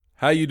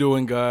How you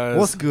doing, guys?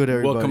 What's good,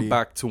 everybody? Welcome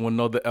back to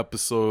another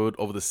episode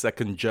of the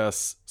second gen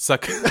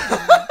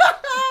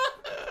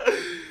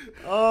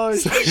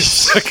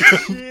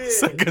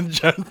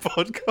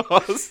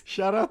podcast.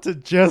 Shout out to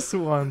Jess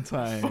one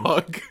time.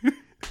 Fuck.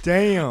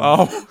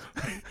 Damn.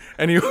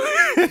 Anyway,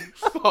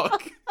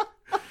 fuck.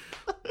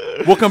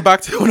 Welcome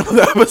back to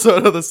another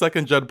episode of the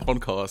second gen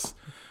podcast.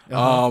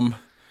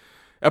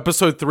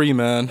 Episode 3,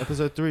 man.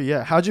 Episode 3,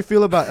 yeah. How'd you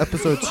feel about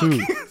episode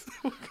 2?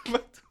 Welcome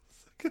back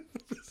to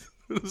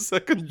the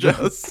second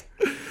Jess.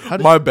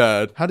 Did- My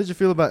bad. How did you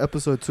feel about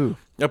episode 2?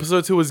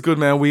 Episode 2 was good,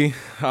 man. We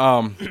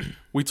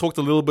talked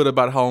a little bit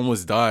about how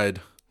almost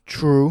died.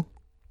 True.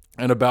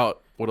 And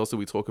about, what else did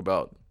we talk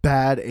about?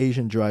 Bad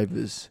Asian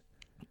drivers.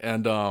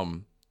 And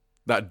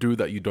that dude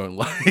that you don't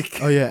like.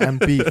 Oh, yeah, and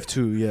beef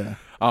too, yeah.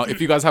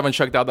 If you guys haven't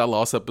checked out that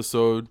last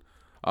episode,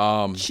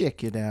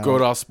 Check it out. go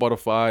to our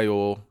Spotify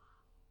or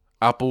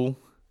Apple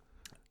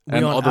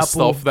and on other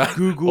Apple, stuff that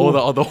Google, all the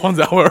other ones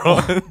that we're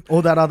on.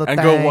 all that other And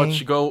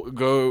thing.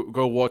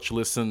 go watch,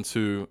 listen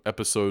to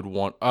episode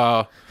 1.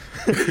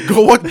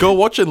 Go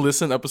watch and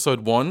listen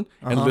episode 1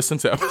 and listen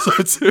to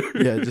episode 2.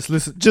 Yeah, just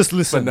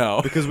listen. For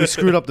now. Because we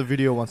screwed up the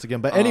video once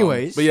again. But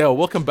anyways, but yeah,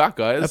 welcome back,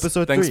 guys.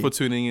 Episode Thanks 3. for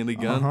tuning in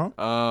again.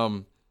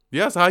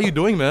 Yeah, so how you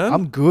doing, man?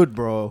 I'm good,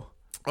 bro.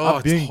 Oh,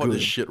 I've been it's hot good.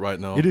 as shit right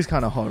now. It is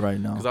kind of hot right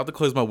now. Because I have to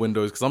close my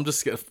windows because I'm just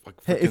scared.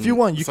 Hey, if you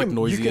want, you it's can, like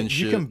noisy you can and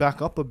shit. you can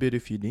back up a bit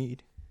if you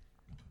need.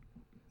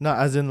 No,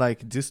 as in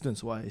like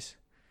distance wise.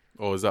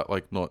 Oh, is that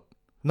like not?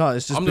 No,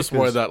 it's just. I'm just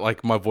worried that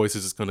like my voice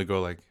is just gonna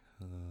go like.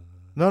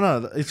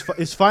 No,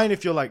 it's fine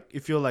if you're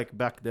like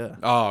back there.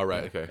 Oh,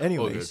 right, okay. All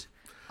Anyways,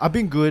 I've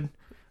been good.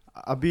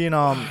 I've been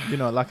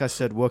like I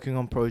said, working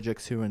on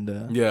projects here and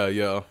there. good.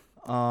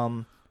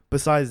 Yeah.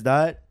 Besides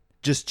that,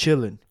 just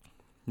chilling.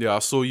 I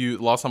saw you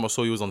last time. I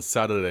saw you was on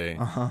Saturday.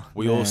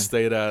 We all man.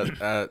 stayed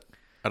at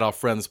our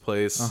friend's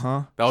place.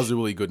 That was a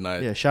really good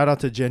night. Yeah, shout out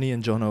to Jenny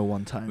and Jono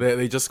one time.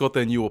 They just got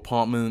their new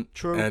apartment.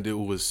 True. And it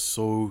was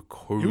so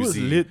cozy. It was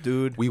lit,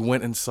 dude. We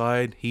went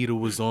inside. Heater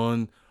was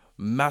on.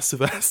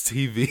 Massive ass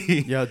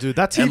TV. Yeah, dude,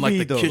 that TV And like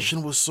the though.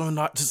 kitchen was so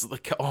nice. Just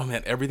like, oh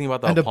man, everything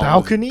about that And the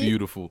apartment balcony? was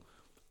beautiful.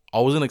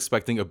 I wasn't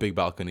expecting a big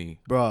balcony.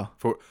 Bruh.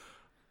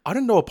 I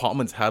didn't know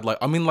apartments had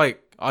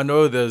I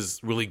know there's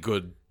really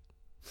good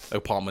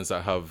apartments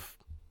that have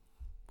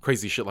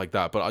crazy shit like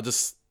that, but I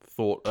just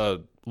thought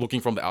looking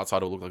from the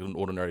outside it looked like an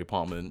ordinary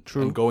apartment.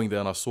 True. And going there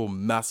and I saw a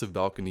massive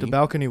balcony. The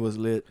balcony was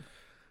lit.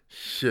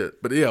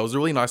 Shit. But yeah, it was a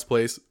really nice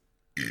place.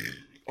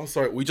 Oh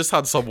sorry, we just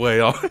had Subway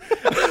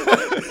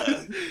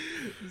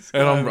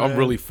and I'm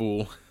really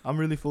full. I'm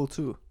really full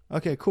too.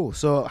 Okay, cool.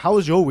 So, how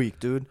was your week,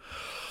 dude?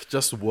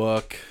 Just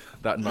work.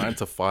 That 9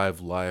 to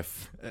 5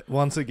 life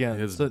Once again,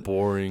 is so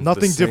boring.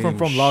 nothing The different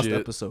same from last shit.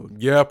 episode.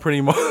 Yeah,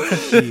 pretty much.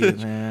 Shit,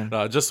 man.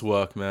 Nah, just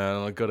work, man.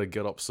 I gotta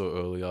get up so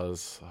early.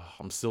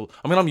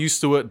 I'm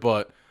used to it,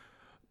 but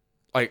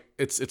like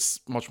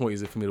it's much more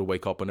easy for me to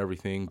wake up and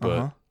everything.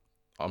 But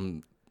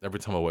every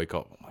time I wake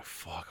up, I'm like,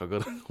 fuck, I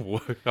gotta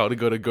work. I gotta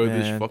go to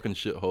this Man. fucking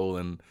shithole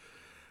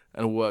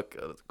and work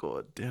at a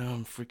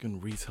goddamn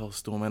freaking retail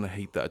store, man. I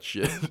hate that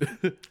shit.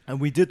 And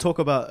we did talk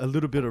about a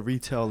little bit of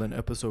retail in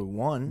episode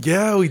 1.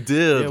 Yeah, we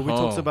did. Yeah, we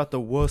talked about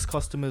the worst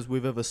customers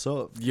we've ever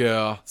served.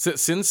 Yeah,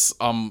 since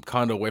I'm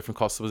kind of away from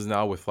customers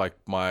now with like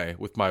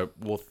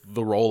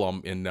the role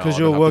I'm in now, 'Cause I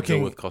you're don't have to working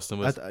deal with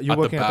customers. you're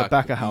working at the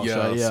back of house,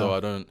 right? Yeah. So I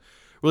don't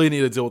really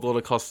need to deal with all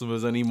the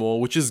customers anymore,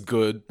 which is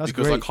good. That's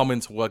because great. I come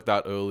into work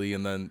that early,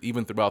 and then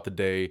even throughout the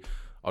day,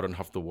 I don't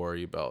have to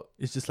worry about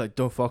It's just like,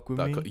 don't fuck with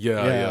that. me.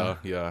 Yeah.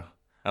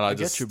 And I get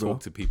just you, bro.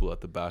 talk to people at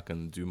the back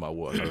and do my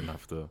work. I don't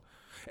have to.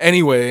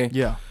 Anyway,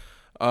 Yeah.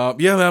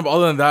 yeah, man. But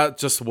other than that,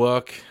 just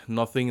work.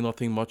 Nothing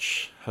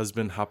much has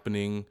been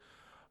happening.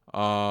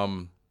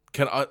 I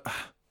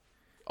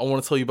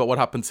want to tell you about what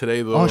happened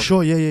today, though. Oh,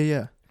 sure.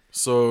 Yeah.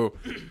 So,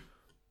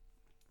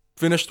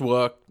 finished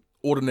work,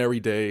 ordinary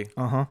day.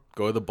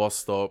 Go to the bus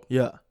stop,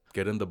 Yeah.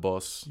 get in the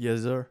bus,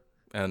 Yes, sir.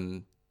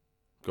 and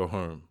go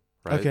home.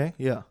 Right? Okay.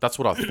 Yeah. That's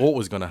what I thought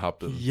was gonna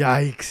happen.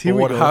 Yikes. Here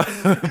we go.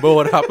 But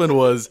what happened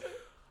was,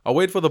 I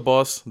waited for the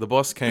bus. The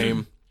bus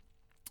came.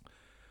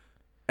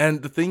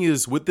 And the thing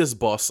is, with this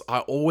bus, I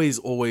always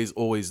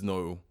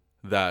know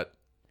that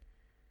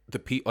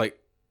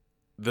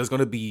there's going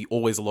to be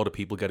always a lot of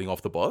people getting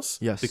off the bus.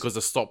 Yes. Because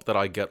the stop that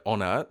I get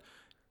on at,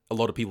 a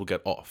lot of people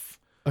get off.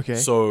 Okay.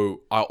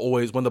 So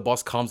when the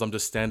bus comes, I'm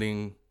just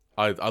standing.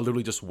 I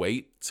literally just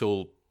wait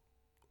till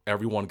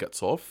everyone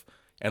gets off.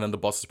 And then the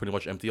bus is pretty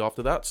much empty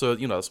after that. So,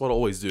 that's what I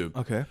always do.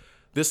 Okay.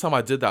 This time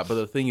I did that, but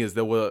the thing is,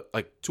 there were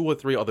like 2 or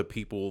 3 other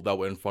people that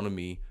were in front of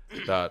me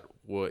that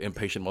were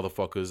impatient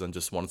motherfuckers and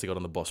just wanted to get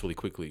on the bus really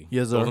quickly.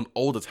 Yes, There sir. was an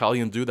old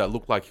Italian dude that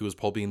looked like he was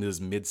probably in his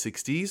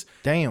mid-60s,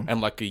 Damn. and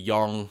like a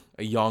young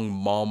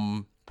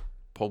mom,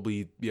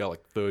 probably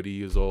like 30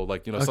 years old,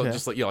 like so Okay.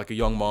 just like like a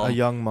young mom, A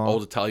young mom.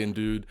 old Italian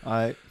dude, All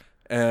right.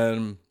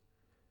 and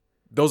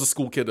there was a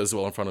school kid as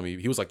well in front of me.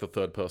 He was like the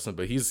third person,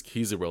 but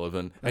he's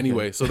irrelevant.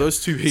 Anyway, so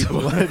those two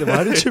people. Why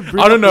did you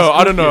bring I don't up know. the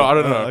I don't know. school I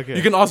don't kid? know. Oh, okay.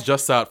 You can ask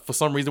just that. For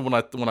some reason, when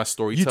I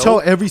story You tell,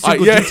 tell every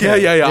single detail.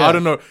 yeah. I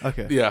don't know.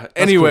 Okay. Yeah. That's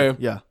Anyway, cool.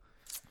 Yeah.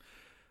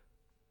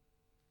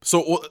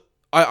 so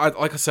I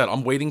like I said,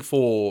 I'm waiting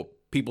for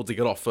people to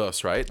get off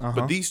first, right?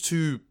 But these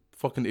two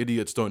fucking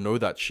idiots don't know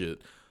that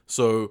shit.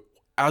 So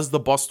as the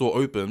bus door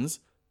opens,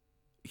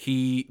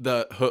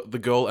 the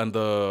girl and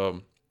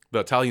the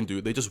Italian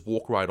dude, they just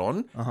walk right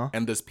on,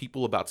 and there's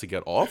people about to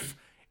get off,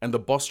 and the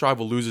bus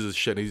driver loses his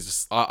shit. And he's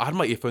just, I had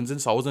my earphones in,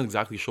 so I wasn't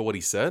exactly sure what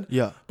he said.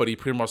 Yeah. But he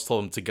pretty much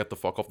told them to get the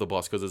fuck off the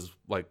bus because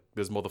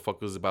there's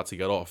motherfuckers about to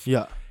get off.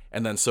 Yeah.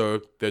 And then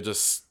so they're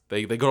just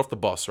they got off the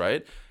bus,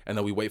 right? And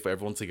then we wait for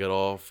everyone to get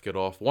off.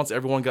 Once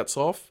everyone gets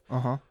off,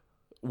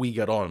 we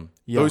get on.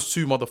 Yeah. Those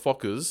two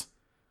motherfuckers,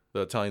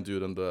 the Italian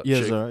dude and the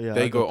chick,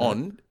 they I go got that.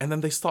 on, and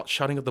then they start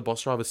shouting at the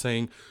bus driver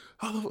saying,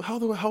 how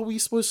are we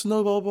supposed to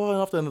know, blah, blah,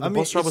 and after, and the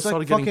bus driver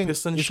started getting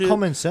pissed and it's shit.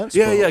 common sense,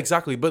 Yeah, bro. yeah,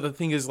 exactly. But the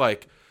thing is,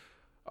 like,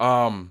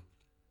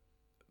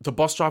 the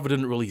bus driver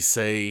didn't really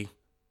say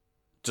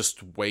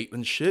just wait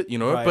and shit, you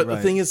know? Right, but the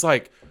right. thing is,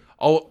 like,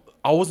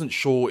 I wasn't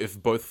sure if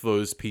both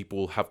those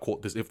people have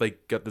caught this, if they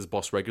get this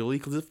bus regularly,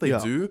 because if they Yeah.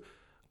 do,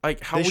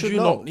 like, how They would should you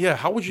know. not? Yeah,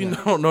 how would you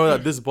not know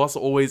that this bus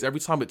always, every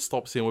time it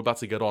stops here and we're about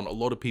to get on, a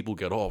lot of people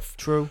get off.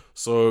 True.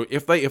 So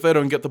if they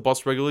don't get the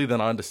bus regularly,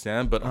 then I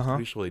understand, but I'm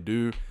pretty sure they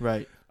do.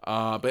 Right.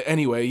 But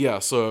anyway, yeah,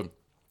 so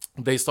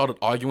they started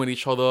arguing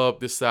each other,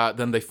 this, that.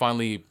 Then the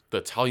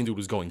Italian dude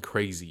was going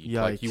crazy.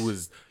 Like he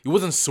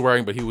wasn't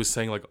swearing, but he was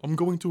saying like, I'm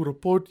going to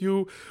report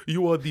you.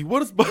 You are the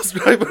worst bus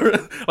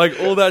driver. Like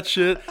all that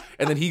shit.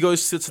 And then he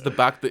goes, sits at the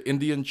back, the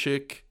Indian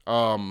chick,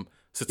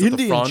 sits at the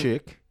Indian front.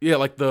 chick. Yeah,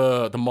 like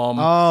the mom.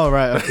 Oh,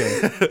 right.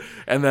 Okay.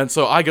 And then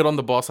so I get on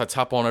the bus, I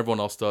tap on,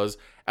 everyone else does.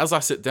 As I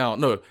sit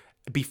down,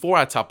 before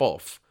I tap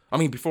on,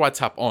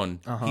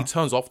 he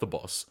turns off the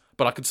bus.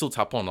 But I could still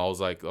tap on. I was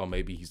like, oh,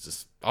 maybe he's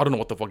just, I don't know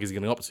what the fuck he's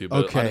getting up to. But I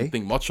Okay. didn't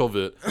think much of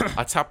it.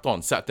 I tapped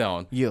on, sat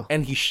down. Yeah.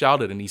 And he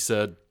shouted and he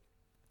said,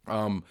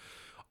 I'm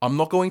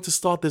not going to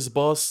start this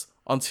bus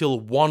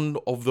until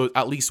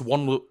at least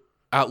one,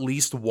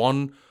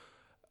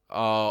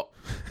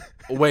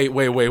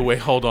 wait,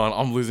 hold on.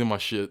 I'm losing my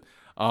shit.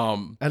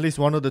 At least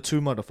one of the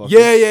two motherfuckers.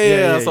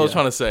 Yeah. That's what I was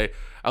trying to say.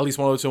 At least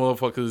one of the two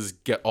motherfuckers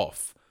get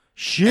off.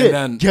 Shit. And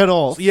then, get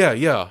off.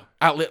 Yeah.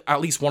 At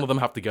least one of them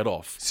have to get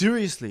off.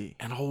 Seriously.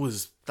 And I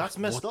was, That's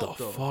messed what up,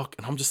 the though. fuck?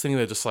 And I'm just sitting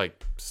there just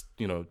like, just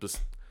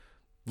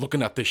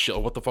looking at this shit.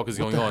 What the fuck is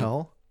What going the on?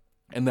 hell?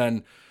 And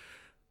then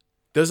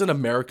there's an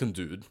American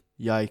dude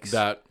Yikes.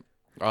 that,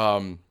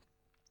 an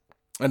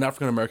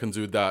African American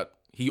dude that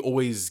he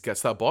always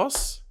gets that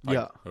bus. Like,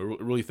 Yeah. a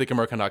really thick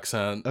American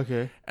accent.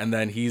 Okay. And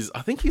then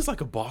I think he's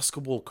like a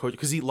basketball coach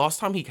because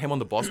last time he came on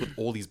the bus with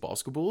all these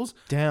basketballs.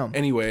 Damn.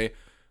 Anyway,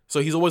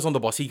 so he's always on the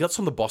bus. He gets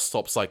on the bus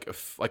stops like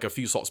a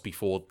few stops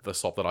before the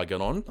stop that I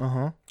get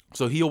on.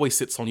 So he always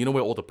sits on,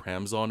 where all the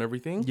prams are and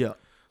everything. Yeah.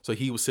 So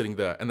he was sitting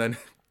there, and then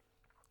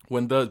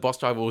when the bus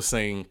driver was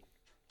saying,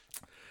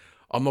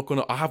 I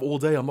have all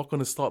day, I'm not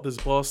gonna start this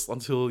bus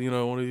until,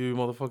 one of you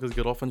motherfuckers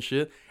get off and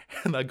shit.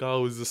 And that guy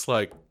was just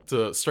like,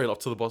 straight up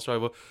to the bus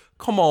driver,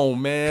 come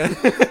on, man.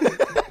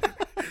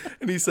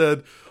 And he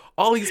said,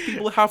 all these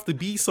people have to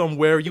be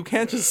somewhere. You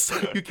can't just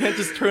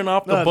turn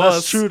off the bus.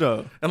 That's true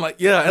though. And like,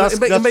 yeah, and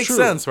it makes true.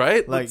 sense,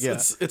 right? Like,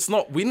 it's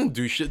not, we didn't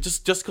do shit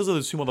just because of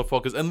those two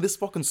motherfuckers. And this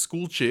fucking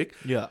school chick,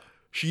 Yeah.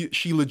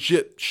 she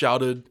legit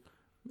shouted,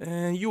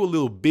 man, you a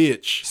little bitch.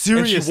 And she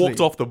Seriously? walked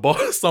off the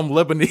bus, some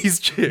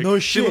Lebanese chick. No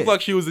She shit. looked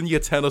like she was in year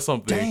 10 or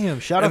something. Damn,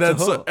 shout out and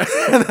to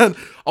then, her.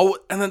 So,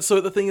 and then so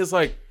the thing is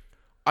like,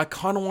 I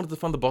kind of wanted to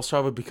defend the bus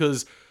driver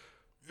because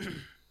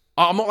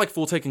I'm not like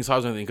full taking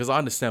sides or anything because I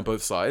understand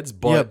both sides,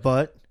 but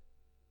Yeah,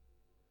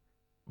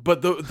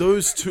 but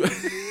those two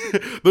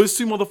those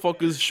two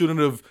motherfuckers shouldn't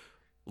have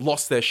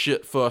lost their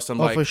shit first and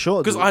like for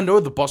sure, because dude. I know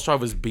the bus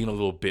driver's being a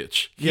little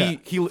bitch. Yeah,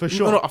 for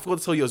sure. No, I forgot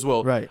to tell you as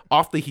well. Right.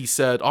 After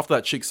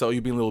that chick said, "Oh,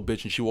 you being a little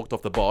bitch," and she walked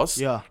off the bus.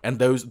 Yeah. And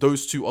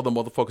those two other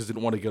motherfuckers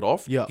didn't want to get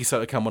off. Yeah. He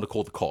said, "Okay, I'm gonna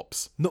call the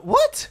cops." no,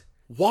 what?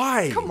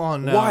 Why? Come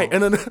on now. Why?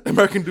 And then the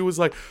American dude was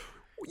like,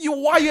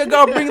 why you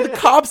gotta bring the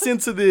cops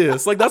into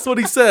this? Like, that's what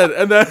he said.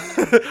 And then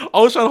I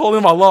was trying to hold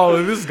him along.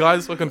 And this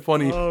guy's fucking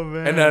funny. Oh,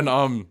 man. And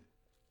then,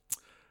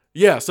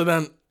 yeah, so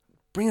then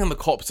bring in the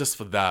cops just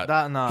for that.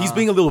 Nah. He's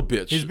being a little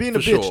bitch. He's being for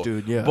a bitch, sure.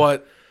 dude, yeah.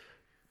 But,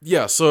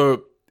 yeah,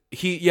 so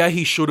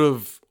he should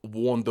have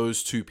warned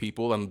those two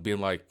people and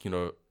been like,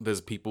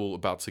 there's people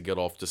about to get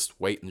off, just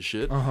wait and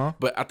shit.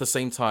 But at the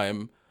same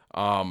time,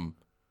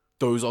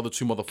 those other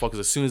two motherfuckers,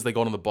 as soon as they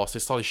got on the bus, they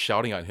started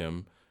shouting at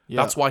him.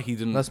 Yeah. That's why he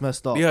didn't. That's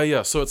messed up.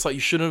 Yeah. So it's like you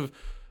should have,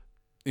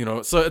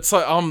 So it's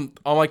like I'm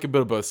like a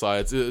bit of both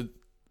sides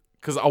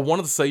because I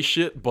wanted to say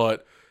shit,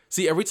 but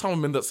see, every time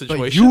I'm in that situation,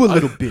 But you a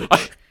little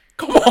bitch.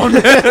 Come on,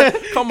 man.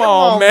 Come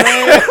on,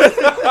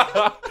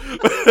 man.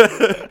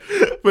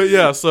 But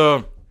yeah,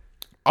 so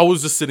I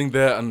was just sitting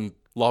there and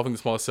laughing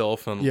to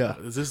myself, and Yeah.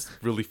 is this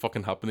really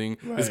fucking happening?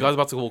 This Right. guy's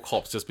about to call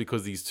cops just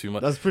because these two.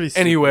 That's pretty sick.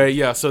 Anyway,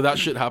 yeah. So that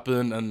shit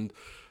happened, and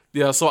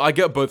Yeah, so I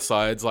get both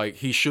sides. Like,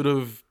 he should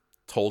have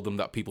told them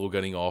that people were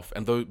getting off,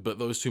 but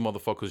those two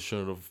motherfuckers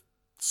shouldn't have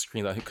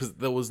screamed at him because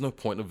there was no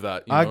point of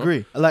that. You I know?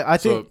 agree. Like, I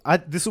think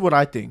this is what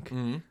I think.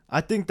 Mhm.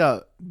 I think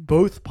that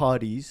both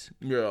parties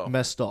Yeah.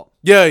 messed up.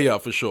 Yeah,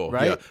 for sure.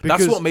 Right? Yeah. That's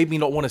Because- what made me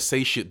not want to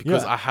say shit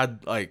because Yeah. I had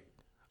like,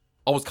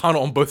 I was kind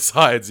of on both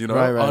sides. You know,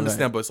 Right, I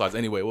understand both sides.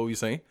 Anyway, what were you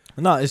saying?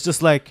 No, it's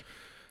just like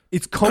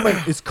it's common.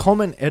 It's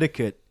common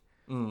etiquette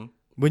Mm.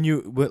 when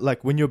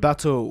you're about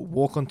to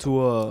walk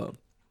onto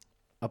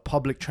a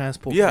public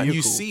transport Yeah, vehicle.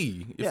 you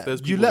see if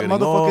there's you people let getting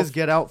motherfuckers off.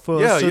 get out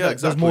first, Yeah, so yeah, that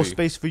there's more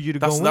exactly. space for you to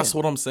go in. That's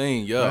what I'm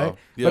saying. Yeah, Right?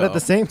 yeah. But at the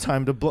same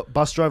time, the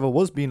bus driver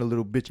was being a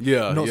little bitch.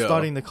 Yeah, not yeah.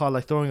 starting the car,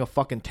 like throwing a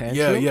fucking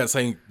tantrum. yeah,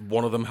 saying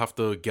one of them have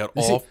to get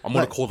You see, off. I'm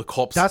gonna like, call the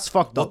cops. That's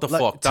fucked What up. the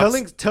Like, fuck?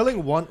 That's-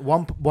 telling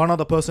one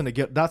other person to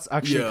get, that's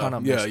actually kind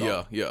of messed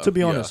up. Yeah. To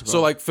be honest, bro.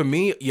 So like for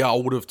me, I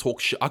would have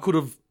talked shit. I could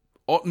have,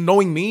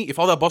 knowing me, if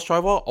I was that bus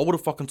driver, I would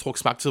have fucking talked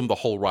smack to him the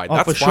whole ride. Oh,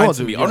 That's for fine sure, to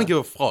dude, me. yeah. I don't give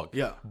a fuck.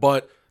 Yeah.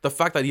 But the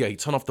fact that he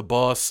turned off the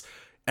bus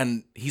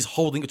and he's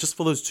holding just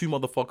for those two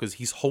motherfuckers,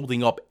 he's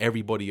holding up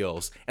everybody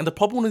else. And the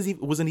problem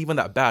wasn't even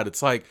that bad.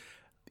 It's like,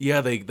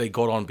 yeah, they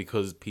got on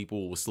because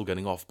people were still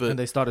getting off, but And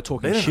they started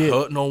talking they didn't shit.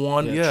 hurt no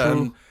one. Yeah, true.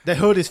 and- They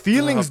hurt his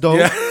feelings though.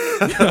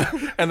 yeah.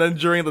 And then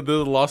during the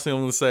last thing I'm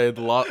gonna say,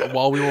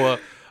 while we were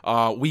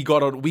we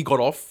got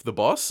off the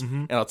bus,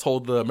 Mm-hmm. and I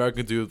told the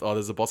American dude, "Oh,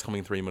 there's a bus coming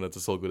in 3 minutes.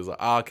 It's so good." It's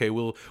like, okay,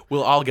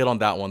 I'll get on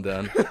that one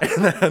then.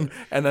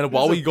 and then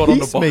while He's we a got on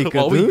the peacemaker,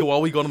 bus, dude.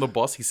 while we got on the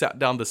bus, he sat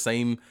down the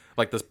same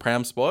like this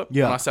pram spot.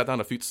 Yeah. And I sat down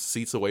a few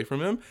seats away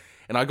from him,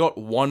 and I got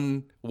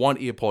one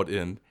earpod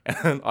in,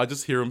 and I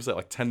just hear him say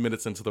like 10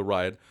 minutes into the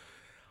ride,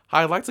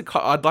 I'd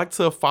like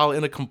to file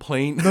in a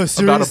complaint No, about a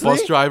seriously?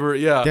 bus driver.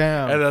 Yeah,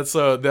 Damn. and that's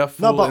they're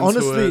full No, but into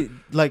honestly, it.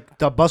 like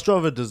the bus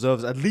driver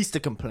deserves at least a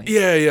complaint.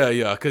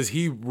 Yeah, because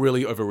he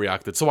really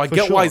overreacted. So I For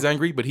get sure. why he's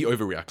angry, but he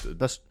overreacted.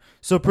 That's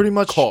so pretty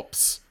much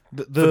Cops.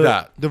 the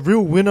that. the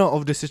real winner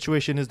of the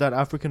situation is that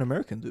African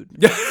American dude.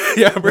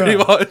 Yeah, pretty Yeah.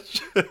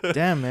 much.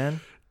 Damn,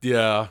 man.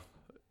 Yeah,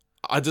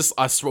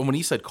 I swear when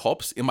he said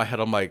cops, in my head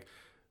I'm like,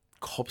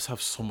 cops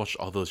have so much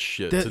other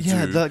shit to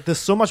do. There's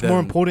so much more then,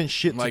 important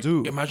shit Like,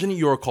 to do. imagine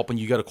you're a cop and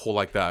you get a call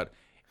like that,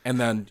 and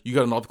then you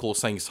get another call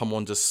saying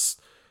someone just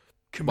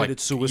Committed like,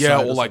 suicide. yeah,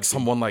 or or like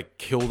something. someone like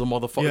killed a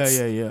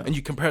motherfucker. Yeah. And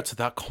you compare it to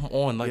that. Come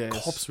on, like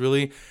Yes. cops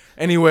really.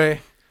 Anyway,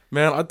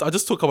 man, I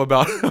just took up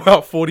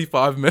about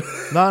 45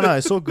 minutes. No,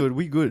 it's all good.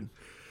 We good.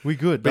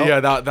 But yeah,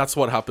 that's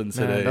what happened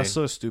man, today. that's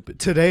so stupid.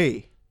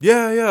 Today.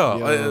 Yeah.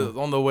 Yo.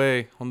 On the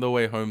way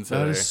home today.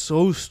 That is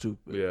so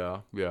stupid.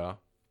 Yeah.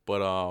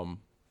 But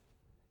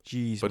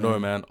Jeez. no,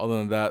 man. Other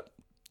than that,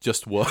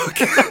 just work.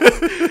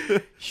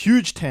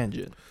 Huge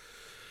tangent.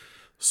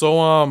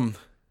 So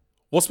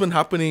what's been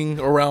happening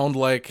around?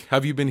 Like,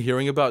 have you been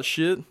hearing about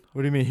shit?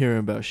 What do you mean hearing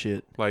about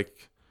shit?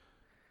 Like,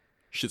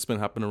 shit's been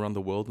happening around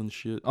the world and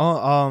shit.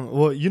 Oh,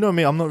 well, you know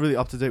me. I'm not really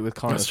up to date with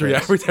current That's true. Yeah,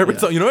 affairs. every Yeah.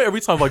 time,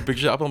 every time like big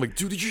shit happens, I'm like,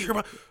 dude, did you hear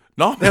about?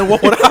 No, man,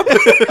 what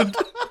happened?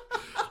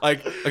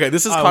 Like, okay,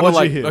 this is kind of what'd you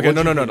like, hear? okay,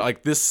 What'd no. you hear?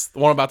 Like this,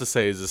 what I'm about to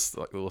say is just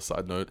like a little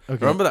side note. Okay.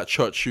 Remember that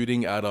church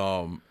shooting at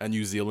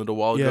New Zealand a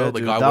while ago? Yeah, The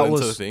dude, guy that went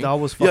was into the thing. that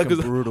was fucking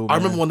 'cause brutal. I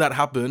remember man. when that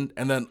happened,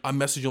 and then I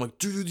messaged you like,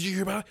 dude, did you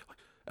hear about it?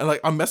 And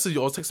like I messaged you,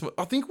 I was texting.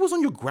 I think it was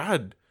on your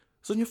grad. It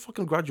was on your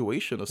fucking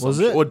graduation or something. Was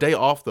it? Or a day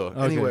after.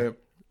 Anyway,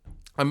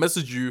 I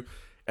messaged you,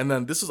 and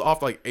then this is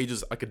after like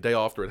ages, like a day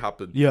after it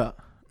happened. Yeah.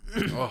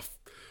 Oh,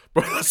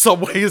 bro, that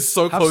Subway is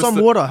so Have close. some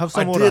to- water. Have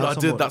some water. I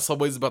did. That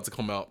Subway's about to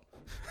come out.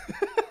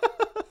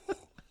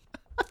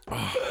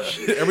 Oh,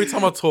 shit. Every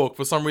time I talk,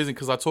 for some reason,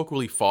 because I talk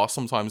really fast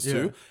sometimes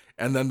too,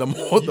 Yeah. and then the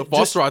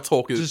faster I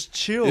talk is. Just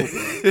chill.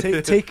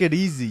 Bro. take it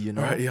easy. You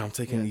know. All right, yeah, I'm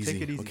taking it Yeah, easy.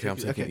 take it easy, Okay, I'm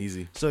take it- taking okay. it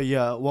easy. So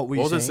yeah, what were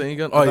you What was I saying? saying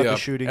again? Oh About yeah, the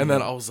shooting. and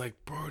then yeah. I was like,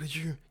 bro, did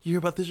you hear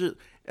about this shit?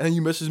 And then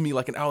you messaged me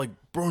like an hour, like,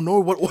 bro, no,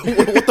 what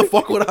the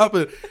fuck would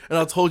happen? And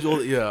I told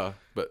you, yeah,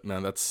 but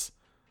man,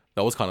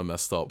 that was kind of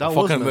messed up. That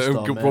was messed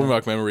up, It brought me man.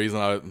 back memories,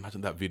 and I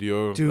imagine that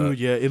video. Dude,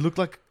 yeah, it looked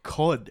like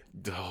COD.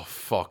 Oh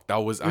fuck, that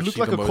was looked actually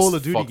like the a most Call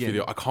of Duty fucked game.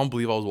 video. I can't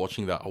believe I was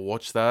watching that. I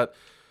watched that.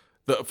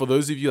 For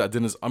those of you that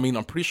didn't, I mean,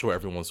 I'm pretty sure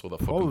everyone saw that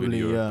fucking Probably,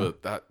 video, yeah.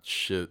 but that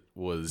shit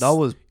was That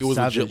was it was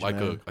savage, legit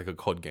man. like a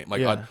COD game.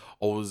 Like Yeah.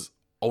 I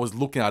was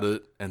looking at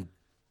it and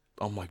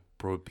I'm like,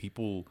 bro,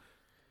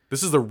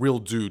 this is the real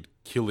dude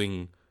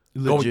killing,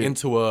 going Legit.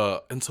 into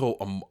a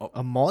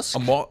A mosque.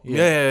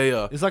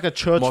 yeah. It's like a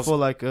church Mosque. for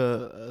like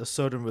a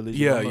certain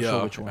religion. Yeah, I'm not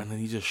sure which one. and then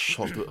he just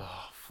shot the.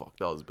 Oh, fuck,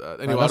 that was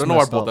bad. Anyway, I that's don't know why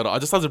I messed brought up. that up. I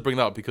just had to bring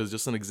that up because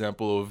just an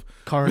example of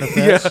Current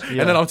yeah. affairs. And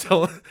then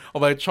I'm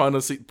like trying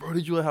to see, bro,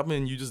 did you let happen?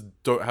 And you just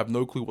don't have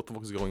no clue what the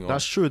fuck is going on.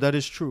 That's true. That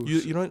is true.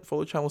 You don't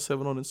follow Channel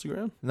 7 on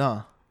Instagram?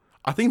 Nah.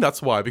 I think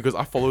that's why, because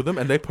I follow them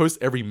and they post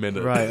every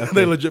minute. Right, okay.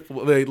 they legit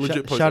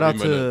post Shout out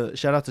every minute.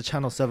 shout out to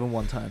Channel 7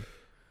 one time.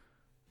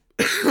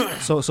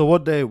 so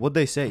what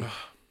they say?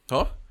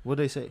 Huh? What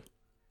they say?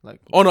 Like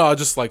Oh no, I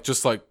just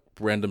like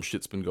random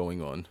shit's been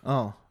going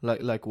on.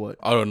 like what?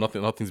 I don't know,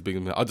 nothing's big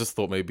in there. I just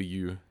thought maybe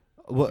you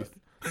What?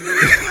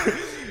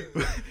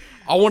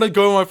 I want to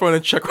go on my phone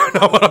and check right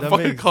now, but I That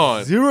fucking makes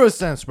can't. 0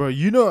 sense, bro.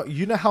 You know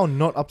how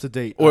not up to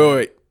date.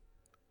 Wait.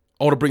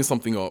 I want to bring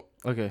something up.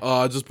 Okay.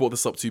 I just brought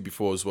this up to you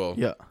before as well.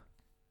 Yeah.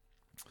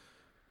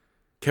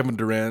 Kevin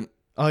Durant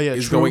Oh yeah.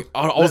 is true. going.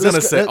 I was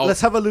gonna say.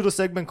 Let's have a little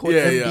segment called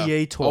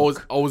NBA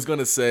talk. I was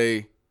gonna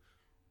say,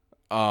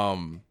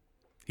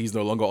 he's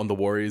no longer on the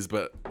Warriors,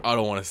 but I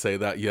don't want to say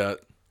that yet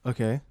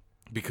Okay.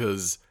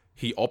 because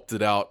he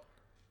opted out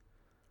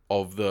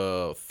of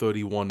the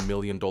 $31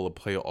 million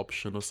player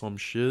option or some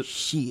shit.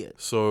 Shit.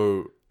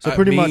 So So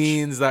pretty much-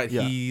 means that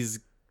yeah. he's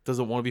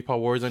doesn't want to be part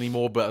of Warriors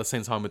anymore. But at the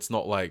same time, it's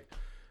not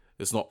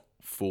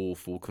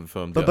full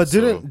confirmed. But yet,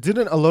 so.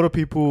 didn't a lot of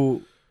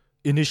people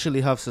initially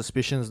have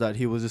suspicions that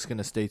he was just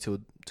gonna stay till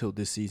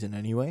this season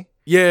anyway?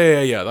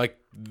 Yeah. Like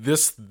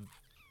this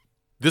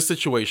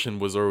situation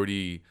was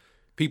already.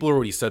 People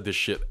already said this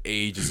shit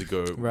ages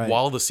ago Right.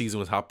 while the season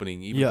was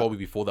happening. Even Yeah. probably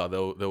before that,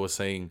 they were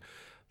saying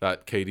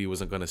that KD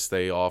wasn't going to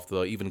stay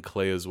after, even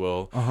Clay as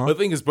well. Uh-huh. The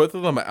thing is, both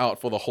of them are out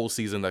for the whole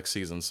season next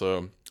season.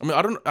 So, I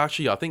mean,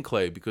 I think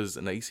Clay, because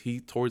he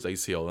tore his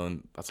ACL,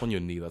 and that's on your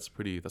knee. That's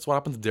what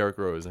happened to Derrick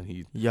Rose, and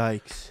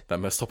Yikes. that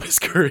messed up his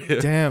career.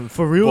 Damn,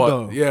 for real But,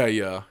 though.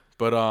 yeah.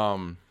 But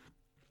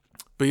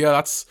yeah,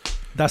 that's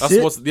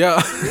it. what's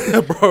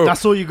bro.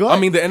 That's all you got. I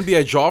mean, the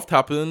NBA draft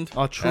happened.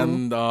 Oh, true.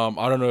 And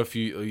I don't know if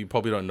you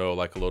probably don't know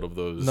like a lot of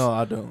those no,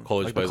 I don't.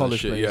 college Like the players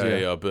college and shit.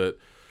 players, Yeah.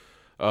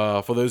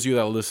 But for those of you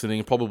that are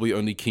listening, probably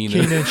only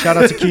Keenan. Keenan, shout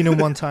out to Keenan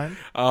one time.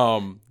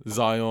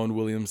 Zion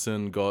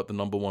Williamson got the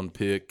number 1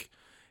 pick.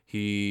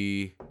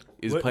 He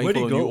is playing where'd for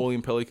he the New go?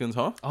 Orleans Pelicans,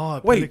 huh?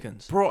 Oh, Wait,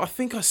 Pelicans. bro, I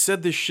think I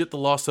said this shit the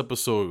last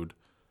episode.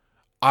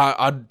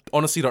 I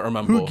honestly don't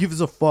remember. Who gives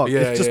a fuck?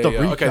 It's just a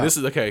recap. Okay, this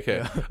is okay.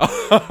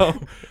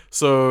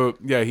 So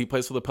yeah, he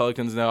plays for the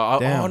Pelicans now.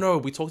 Damn. Oh no,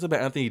 we talked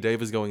about Anthony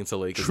Davis going into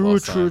Lakers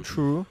last time.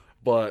 True.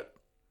 But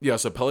yeah,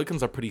 so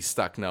Pelicans are pretty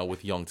stacked now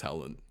with young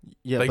talent.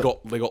 Yeah, they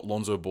but- got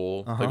Lonzo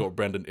Ball, they got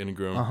Brandon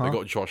Ingram, they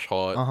got Josh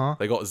Hart,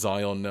 they got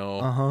Zion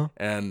now,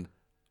 and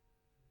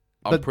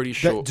I'm But pretty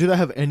sure. do they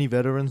have any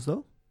veterans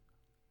though?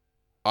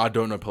 I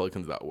don't know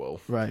Pelicans that well.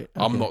 Right.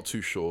 I'm okay. not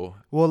too sure.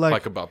 Well,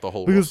 Like about the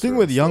whole. because the thing roster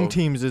with and young stuff.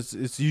 teams is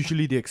it's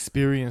usually the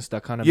experience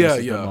that kind of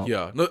messes them up.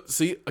 Yeah. No,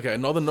 see, okay.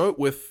 Another note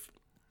with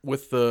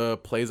the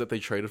players that they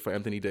traded for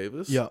Anthony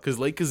Davis. Yeah. Because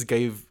Lakers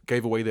gave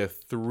away their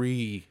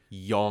 3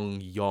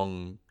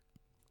 young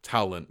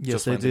talent Yes,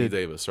 just for they Anthony did.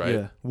 Davis, right?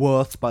 Yeah.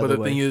 Worth, by But the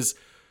the way. thing is,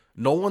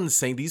 no one's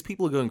saying these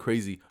people are going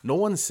crazy. No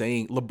one's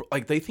saying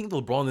like they think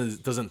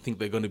LeBron doesn't think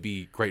they're going to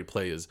be great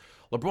players.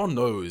 LeBron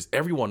knows,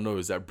 everyone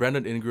knows that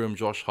Brandon Ingram,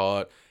 Josh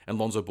Hart, and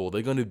Lonzo Ball,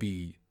 they're going to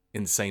be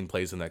insane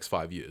players in the next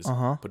 5 years.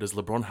 But does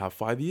LeBron have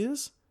 5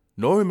 years?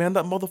 No, man,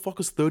 that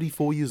motherfucker's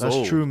 34 years old.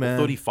 That's true, or man.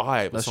 35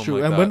 or That's something true.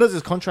 like And that. when does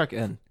his contract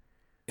end?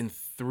 In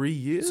 3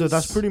 years? So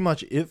that's pretty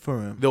much it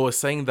for him. They were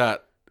saying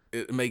that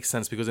it makes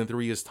sense because in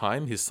 3 years'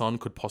 time, his son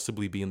could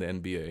possibly be in the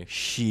NBA.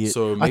 Shit.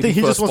 So I maybe think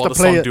he just wants to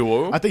play it.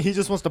 duo. I think he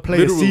just wants to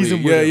play a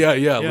season with him.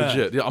 Yeah,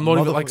 legit. Yeah, I'm not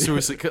even like Motherfucker.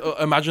 seriously.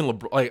 Imagine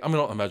LeBron. Like, I mean,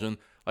 not imagine.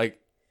 Like,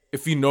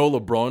 if you know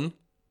LeBron,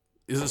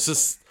 it's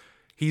just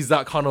he's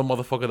that kind of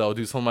motherfucker that will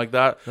do something like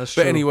that. That's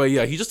but true. anyway,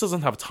 yeah, he just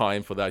doesn't have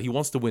time for that. He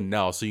wants to win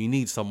now, so you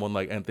need someone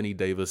like Anthony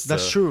Davis.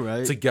 That's true,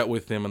 right? To get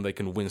with him and they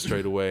can win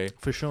straight away.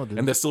 For sure, dude.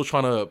 And they're still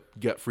trying to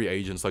get free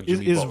agents like Is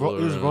Jimmy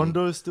Butler. is and-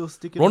 Rondo still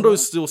sticking?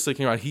 Rondo's still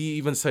sticking around. He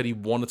even said he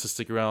wanted to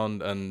stick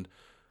around, and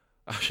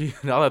actually,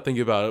 now that I think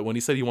about it, when he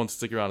said he wanted to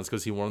stick around, it's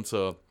because he wanted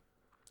to.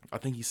 I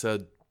think he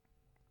said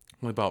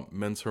something about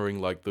mentoring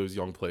like those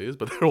young players,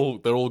 but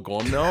they're all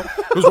gone now.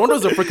 Because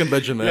Rondo's a freaking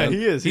legend, man. Yeah,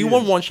 he is, He he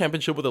won is. one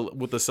championship with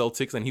the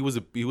Celtics, and he was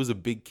a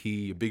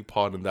big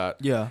part in that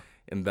Yeah.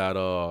 in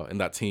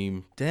that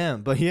team.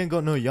 Damn, but he ain't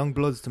got no young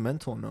bloods to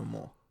mentor no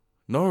more.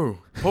 No,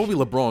 probably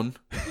LeBron.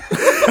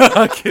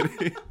 I'm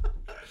kidding.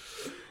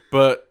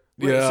 But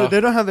Wait, yeah, So they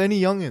don't have any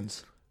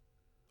youngins.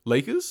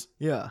 Lakers.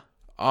 Yeah.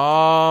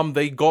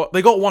 They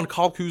got one,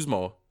 Kyle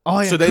Kuzma. Oh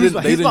yeah. So they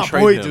Kuzma, didn't he's my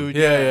trade boy, him. dude.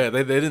 Yeah,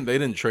 they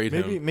didn't trade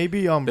him.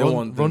 Maybe They want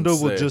them Rondo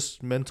to will stay.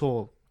 just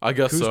mentor I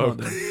guess Kuzma so.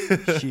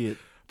 then. Shit.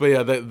 But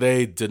yeah,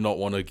 they did not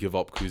want to give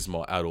up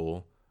Kuzma at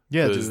all.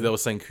 Yeah, Because dude. they were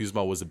saying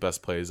Kuzma was the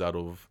best players out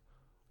of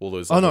all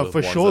those. Oh no, other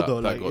for ones sure that-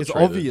 though. that Like got it's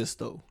traded. obvious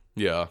though.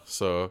 Yeah,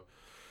 so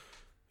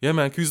yeah,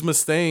 man, Kuzma's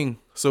staying.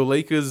 So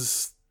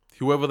Lakers,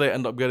 whoever they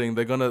end up getting,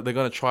 they're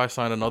gonna try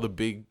sign another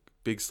big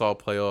star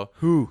player.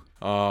 Who?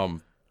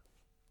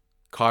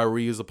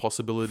 Kyrie is a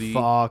possibility.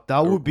 Fuck,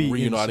 that would be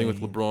reuniting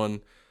insane. with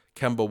LeBron.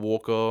 Kemba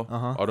Walker.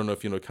 Uh-huh. I don't know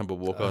if you know Kemba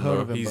Walker. heard No,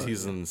 of him, but-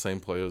 he's an insane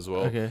player as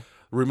well. Okay.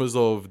 Rumors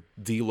of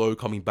D'Lo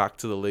coming back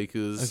to the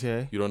Lakers.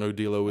 Okay. You don't know who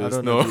D'Lo I is?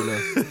 don't No.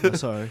 know. No,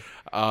 sorry.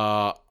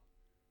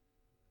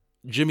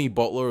 Jimmy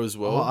Butler as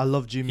well. Oh, I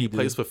love Jimmy. He dude.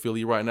 plays for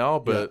Philly right now,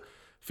 but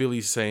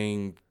Philly's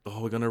saying,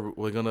 "Oh,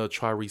 we're gonna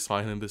try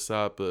re-sign him this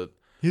that," but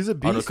He's a I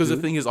don't know, beast. because the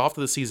dude. thing is, after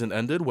the season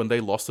ended, when they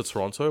lost to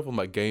Toronto from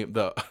that game,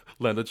 that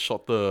Leonard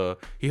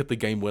he hit the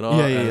game winner.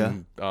 Yeah.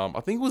 and, I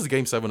think it was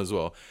Game 7 as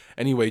well.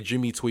 Anyway,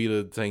 Jimmy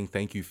tweeted saying,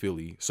 "Thank you,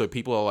 Philly." So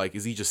people are like,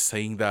 is he just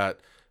saying that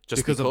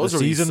Just because of the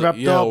or he's season wrapped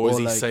yeah, up, or is or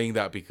he like- saying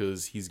that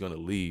because he's gonna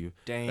leave?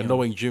 Damn. And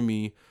knowing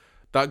Jimmy,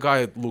 that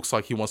guy looks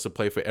like he wants to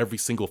play for every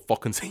single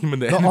fucking team in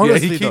the No, NBA.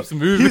 honestly, He keeps though,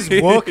 moving.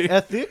 his work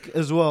ethic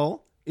as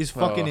well is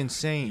fucking Uh,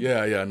 insane.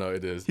 yeah, no,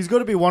 it is. He's got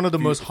to be one of the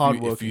If you- most if you-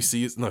 hardworking. If you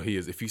see his, no, he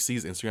is. If you see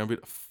his Instagram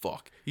video,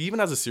 fuck. He even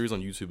has a series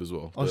on YouTube as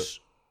well. Oh, but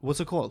what's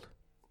it called?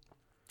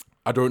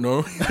 I don't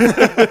know.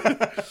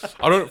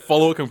 I don't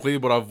follow it completely,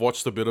 but I've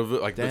watched a bit of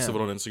it, like bits of it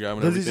Damn. on Instagram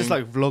and Does he everything. just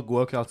like vlog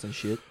workouts and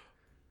shit?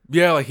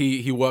 yeah, like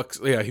he works.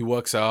 Yeah, he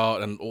works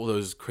out and all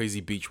those crazy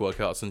beach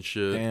workouts and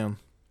shit. Damn.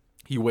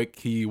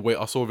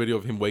 I saw a video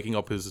of him waking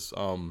up his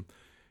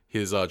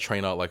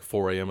trainer at like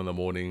 4 a.m. in the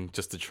morning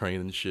just to train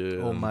and shit.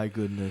 Oh and my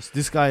goodness,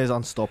 this guy is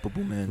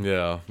unstoppable, man.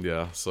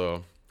 yeah.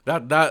 So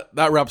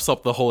that wraps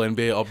up the whole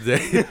NBA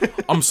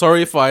update. I'm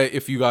sorry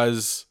if you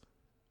guys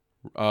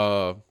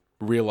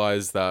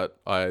realized that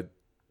I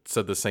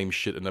said the same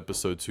shit in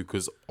episode 2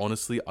 because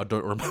honestly I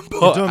don't remember. It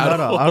don't at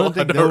matter. all. I don't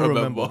think I they'll don't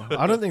remember.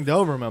 I don't think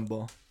they'll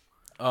remember.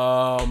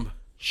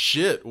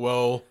 Shit.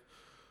 Well,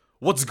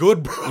 what's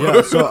good, bro?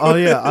 Yeah. So,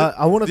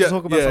 I wanted to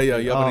talk about something. Yeah.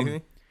 You have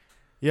anything?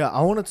 Yeah,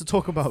 I wanted to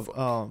talk about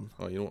Oh,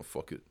 you know what?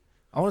 Fuck it.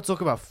 I want to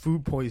talk about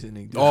food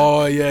poisoning. Dude.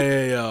 Oh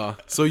yeah.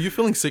 So you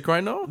feeling sick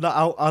right now? No,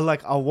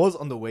 I was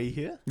on the way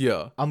here.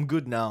 Yeah. I'm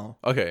good now.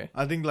 Okay.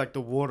 I think like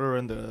the water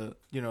and the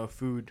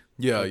food.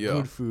 Yeah, like, yeah.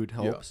 Good food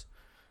helps.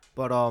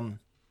 But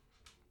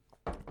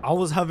I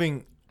was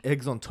having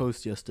eggs on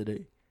toast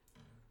yesterday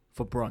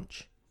for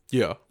brunch.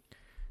 Yeah.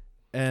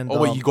 And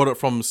Oh wait, you got it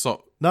from some?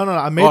 no,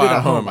 I made it at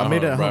at home. home, I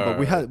made it at home, right,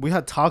 but right. we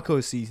had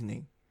taco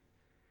seasoning.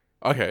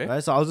 Okay.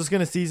 Right, so I was just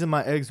gonna season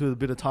my eggs with a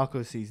bit of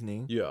taco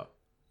seasoning, Yeah.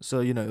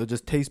 so it'll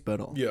just taste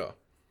better. Yeah.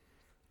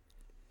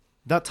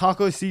 That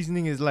taco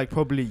seasoning is like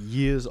probably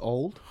years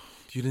old.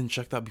 You didn't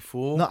check that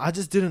before? No, I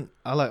just didn't.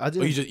 I Oh,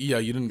 didn't. you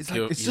didn't. It's like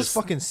you it's you just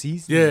fucking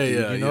seasoning. Yeah, dude,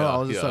 yeah, You know, yeah, I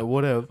was just yeah. like,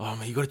 whatever. Oh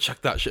man, you gotta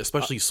check that shit,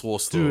 especially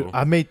sauce Dude, though.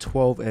 I made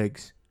 12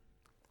 eggs.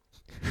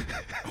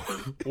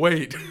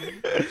 Wait,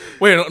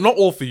 not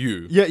all for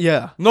you.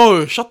 Yeah.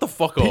 No, shut the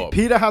fuck up.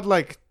 Peter had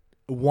like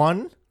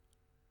one,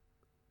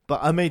 but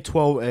I made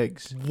 12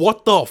 eggs.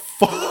 What the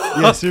fuck?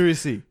 Yeah,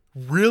 seriously.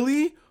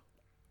 Really?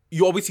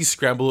 You obviously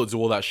scramble it, do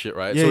all that shit,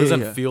 right? Yeah, so it yeah,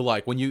 doesn't yeah. feel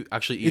like when you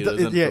actually eat It- it.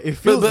 doesn't yeah, feel- it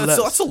feels but less.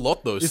 that's a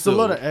lot though. It's still. a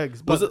lot of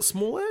eggs. But Was it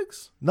small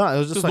eggs? No, it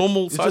was just like,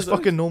 normal it's size just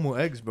fucking eggs? normal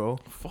eggs, bro.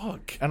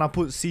 Fuck, And I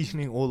put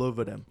seasoning all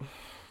over them.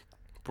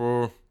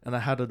 bro. And I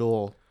had it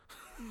all.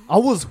 I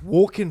was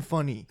walking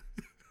funny.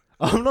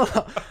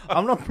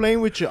 I'm not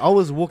playing with you. I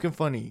was walking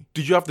funny.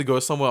 Did you have to go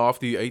somewhere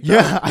after you ate that?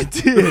 Yeah, I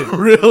did.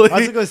 Really? I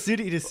had to go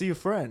city to see a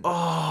friend.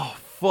 Oh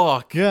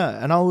fuck.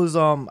 Yeah, and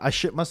I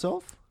shit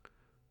myself.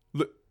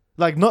 Look-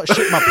 Like not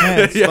shit my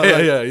pants, yeah, but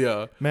like,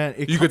 yeah. man,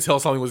 You could tell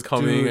something was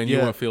coming Dude, and you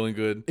yeah. weren't feeling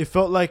good. it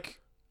felt like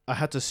I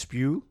had to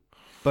spew,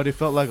 but it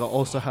felt like I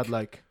also had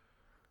like,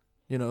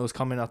 it was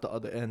coming out the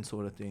other end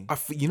sort of thing. I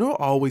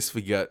always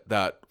forget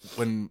that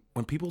when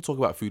people talk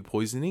about food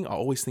poisoning, I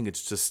always think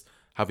it's just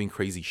having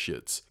crazy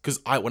shits. Because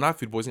when I have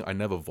food poisoning, I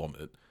never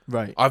vomit.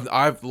 Right.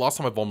 I've last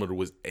time I vomited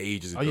was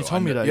ages ago. you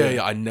told me that, Yeah,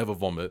 yeah. I never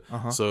vomit.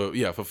 Uh-huh. So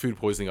yeah, for food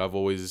poisoning, I've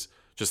always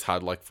just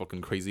had like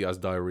fucking crazy ass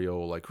diarrhea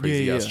or like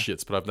crazy ass yeah.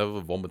 shits, but I've never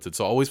vomited.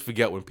 So I always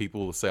forget when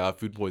people say I have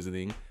food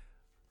poisoning,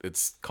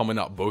 it's coming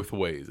out both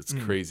ways. It's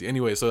Mm. crazy.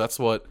 Anyway, so that's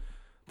what.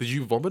 Did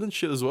you vomit and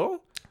shit as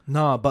well?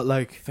 Nah, but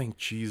like, Thank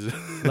Jesus.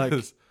 like,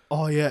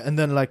 oh yeah, and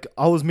then like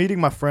I was meeting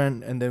my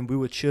friend, and then we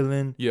were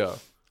chilling. yeah.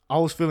 I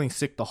was feeling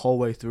sick the whole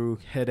way through,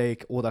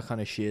 headache, all that kind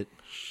of shit.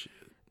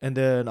 And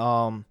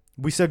then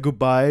we said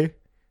goodbye,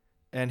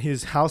 and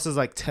his house is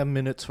like 10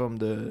 minutes from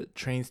the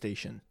train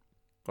station,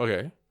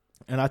 Okay.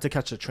 and I had to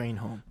catch a train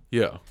home.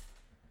 Yeah.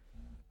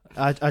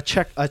 I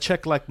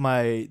check like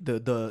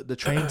the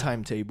train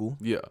timetable,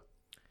 Yeah.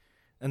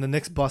 and the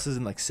next bus is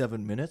in like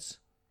 7 minutes.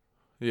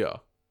 Yeah.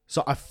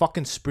 So I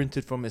fucking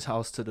sprinted from his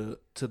house to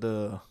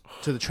the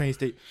train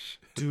station.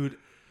 Dude,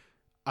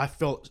 I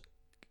felt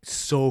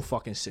so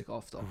fucking sick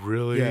after.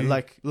 Really? Yeah,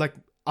 like I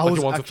Like was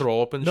you want to actu-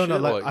 throw up and no, shit? no,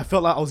 like I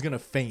felt like I was gonna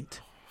faint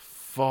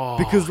fuck.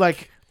 because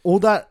like all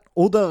the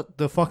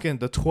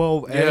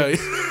 12 yeah,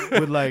 eggs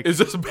with like it's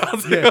just about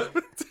to Yeah.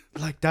 happen.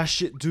 like that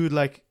shit, dude.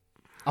 Like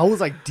I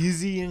was like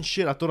dizzy and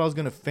shit. I thought I was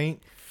gonna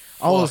faint.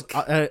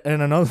 And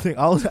another thing,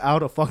 I was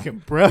out of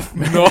fucking breath,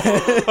 man. No.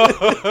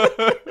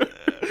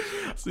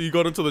 So you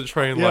got into the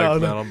train Yeah, I like,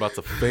 was man, I'm about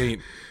to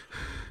faint.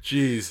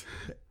 Jeez.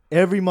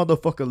 Every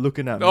motherfucker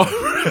looking at me. No.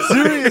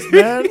 Serious,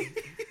 man.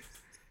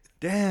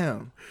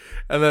 Damn.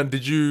 And then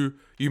did you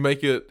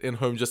make it in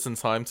home just in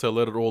time to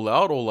let it all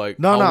out, or like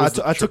No, how no. was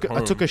the I trip took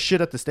home? a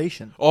shit at the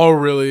station. Oh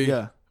really?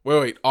 Yeah.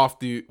 Wait.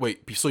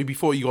 So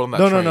before you got on that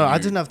No, train, no. I you-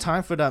 didn't have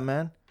time for that,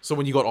 man. So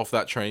when you got off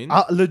that train,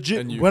 I legit,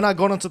 And you- when I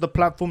got onto the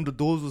platform, the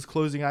doors was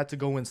closing. I had to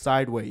go in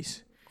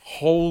sideways.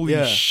 holy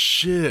Yeah.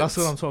 shit! That's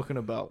what I'm talking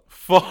about.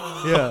 Fuck.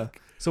 Yeah.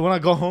 So when I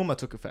got home, I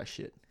took a fat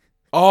shit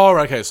Oh,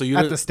 okay. So you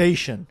at didn't, the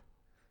station.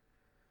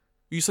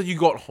 you said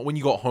when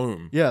you got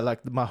home. Yeah,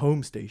 like my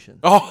home station.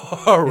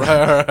 Oh,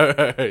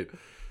 right.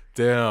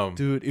 Damn.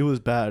 Dude, it was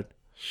bad.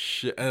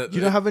 Shit.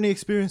 You don't have any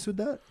experience with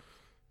that?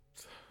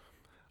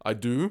 I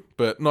do,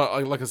 but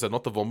like I said,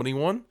 not the vomiting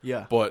one.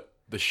 Yeah. But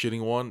the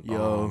shitting one. Yo.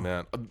 Oh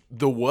man,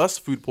 the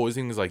worst food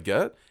poisonings I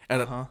get,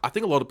 and I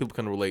think a lot of people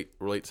can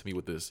relate to me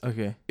with this.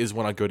 Okay. Is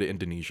when I go to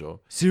Indonesia.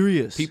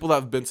 Serious. People that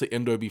have been to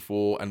Indo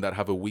before and that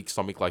have a weak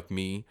stomach like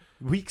me.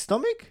 Weak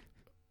stomach?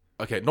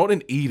 Okay, not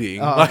in eating.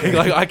 Oh, okay.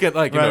 like I get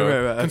like you Right, know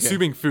right, okay.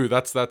 consuming food.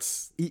 That's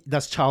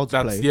That's child's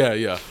play.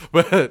 yeah.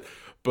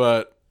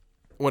 But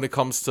when it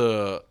comes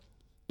to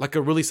like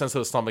a really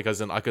sensitive stomach,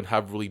 as in I can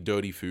have really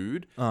dirty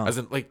food, as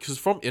in like because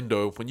from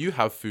Indo when you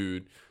have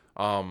food,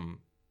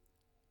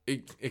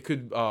 it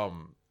could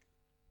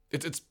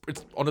it's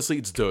honestly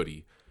it's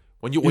dirty.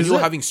 When you're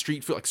having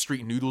street food like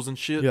street noodles and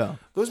shit, Yeah.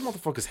 those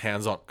motherfuckers'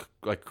 hands aren't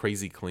like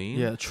crazy clean.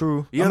 Yeah,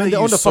 true. Yeah, I mean, they're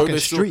on the fucking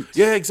streets.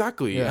 Yeah,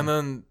 exactly. Yeah. And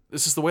then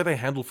it's just the way they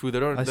handle food.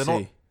 They're not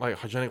see. like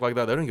hygienic like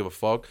that. They don't give a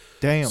fuck.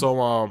 Damn.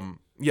 So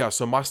yeah,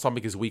 so my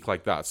stomach is weak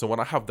like that. So when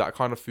I have that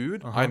kind of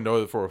food, I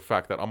know for a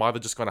fact that I'm either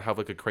just gonna have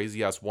like a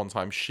crazy ass one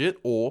time shit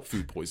or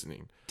food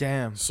poisoning.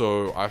 Damn.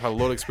 So I've had a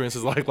lot of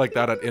experiences like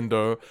that at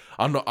Indo.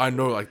 I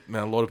know like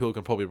man, a lot of people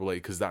can probably relate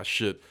because that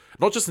shit,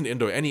 not just in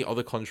Indo, any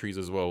other countries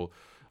as well,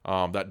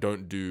 that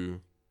don't do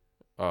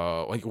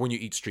like when you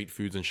eat street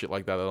foods and shit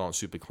like that aren't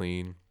super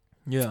clean.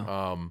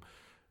 Yeah.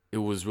 It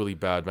was really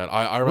bad, man.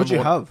 I remember. What'd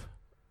you have?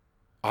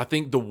 I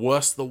think the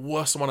worst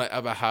one I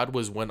ever had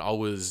was when I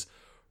was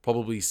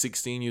probably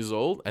 16 years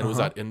old, and it was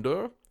at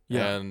Indo.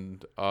 Yeah.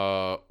 And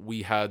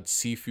we had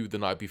seafood the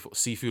night before.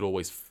 Seafood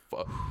always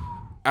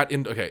at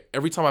Indo. Okay,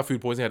 every time I have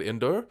food poisoning at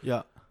Indo,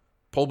 Yeah.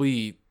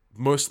 probably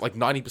most like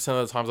 90%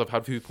 of the times I've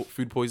had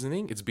food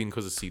poisoning, it's been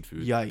because of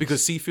seafood. Yikes.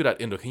 Because seafood at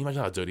Indo, can you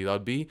imagine how dirty that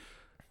would be?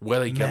 Where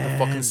they get the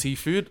fucking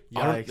seafood?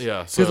 Yikes.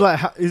 Yeah. Because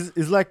like,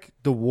 is like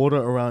the water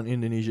around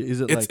Indonesia?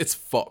 Is it like it's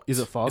fucked. Is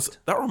it fucked?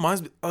 That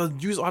reminds me. A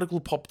news article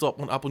popped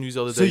up on Apple News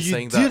the other so day you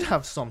saying did that.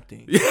 have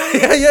something. Yeah.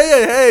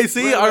 Hey,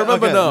 see, Right, I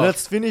remember okay, now.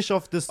 Let's finish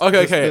off this.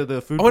 Okay.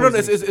 The food. Oh no,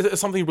 poisoning. it's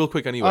something real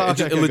quick anyway. Oh,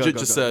 okay, It legit go.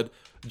 just said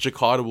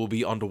Jakarta will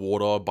be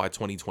underwater by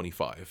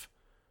 2025.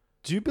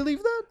 Do you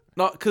believe that?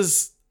 Not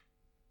because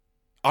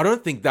I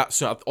don't think that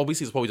soon.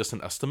 Obviously, it's probably just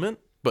an estimate.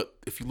 But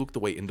if you look the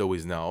way Indo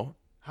is now,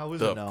 How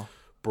is it now?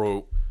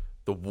 bro,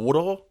 the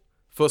water.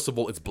 First of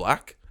all, it's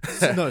black.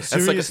 No, It's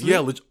like seriously.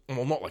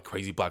 well, not like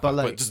crazy black, But,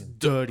 but like, just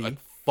dirty. like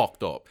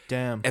fucked up.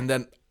 Damn. And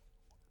then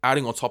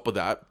adding on top of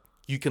that,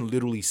 you can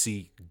literally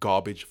see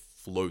garbage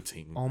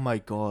floating Oh my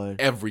god.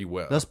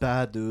 everywhere. That's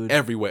bad, dude.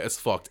 Everywhere. It's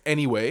fucked.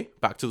 Anyway,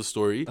 back to the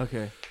story.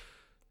 Okay.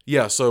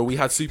 Yeah, so we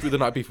had seafood the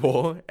night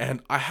before,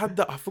 and I had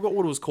I forgot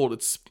what it was called.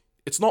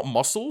 It's not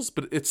mussels,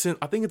 but it's in.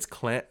 I think it's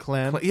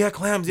Clam? yeah,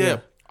 clams. Yeah. Yeah.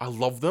 I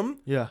love them.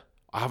 Yeah.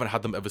 I haven't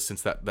had them ever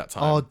since that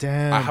time. Oh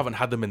damn. I haven't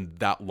had them in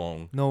that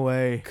long. No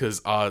way.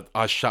 Because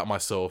I shot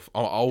myself.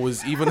 I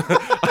was even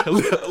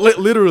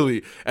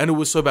literally, and it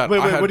was so bad. Wait.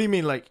 I had, What do you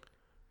mean? Like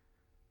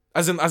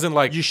as in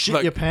like you shit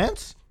like, your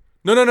pants?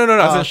 No. As in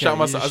okay, shot you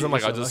myself. As shit in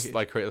like I yourself, just okay.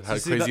 like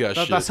had See, crazy ass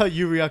shit. That's how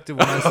you reacted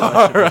when I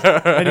saw that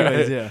shit.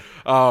 Anyways, yeah.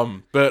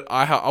 But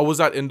I was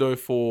at Indo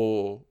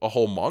for a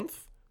whole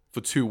month. For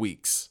 2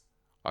 weeks,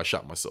 I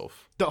shot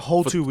myself. The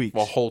whole 2 weeks.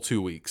 For a whole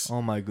 2 weeks.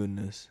 Oh my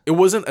goodness. It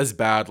wasn't as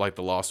bad like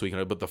the last week,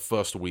 but the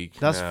first week,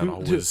 That's man, food.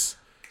 I Dude, was.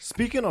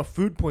 speaking of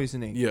food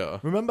poisoning. Yeah.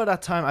 Remember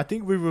that time? I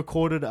think we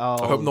recorded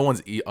our. I hope no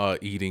one's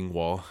eating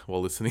while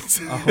listening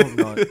to I hope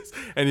not. this.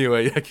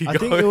 Anyway, yeah, keep I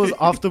going. think it was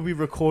after we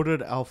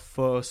recorded our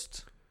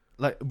first.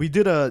 Like we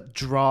did a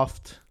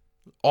draft.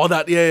 Oh,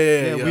 that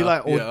yeah. We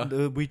like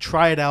we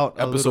tried out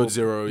a episode little,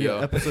 0.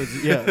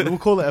 Yeah. We'll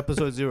call it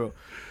episode 0.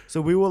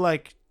 So we were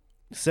like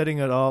setting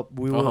it up.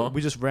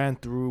 We just ran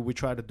through. We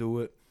tried to do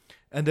it,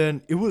 and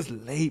then it was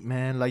late,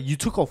 man. Like you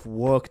took off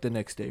work the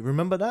next day.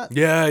 Remember that?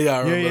 Yeah. I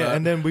remember that.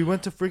 And then we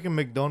went to freaking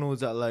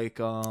McDonald's at like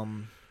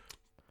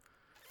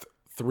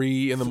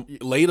 3 in the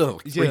later,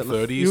 like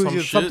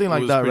 3:30, something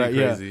like that, right?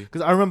 Crazy. Yeah.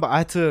 Because I remember I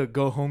had to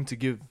go home to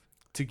give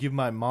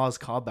my Ma's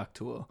car back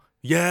to her.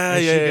 Yeah,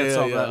 And yeah, she gets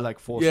up yeah. at like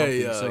 4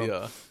 something. Yeah.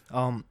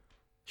 So,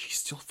 She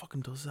still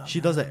fucking does that. she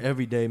does it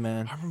every day,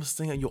 man. I remember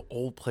staying at your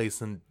old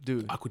place and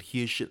Dude. I could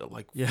hear shit at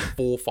like Yeah.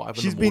 4, 5 in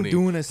She's the morning. been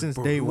doing it since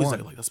Bro, day who is one.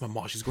 that? Like that's my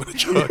mom. She's going to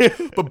church.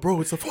 But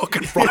bro, it's a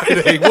fucking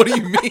Friday. What do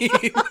you mean?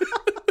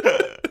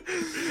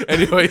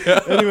 Anyway,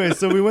 yeah. Anyway,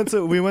 so we went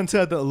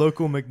to the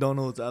local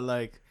McDonald's at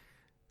like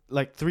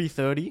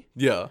 3:30,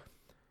 Yeah.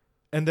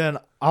 and then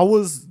I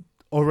was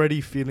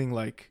already feeling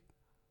like.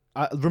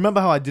 I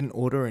remember how I didn't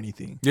order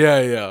anything.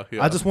 Yeah.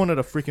 I just wanted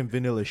a freaking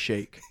vanilla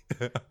shake,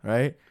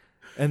 right?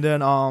 And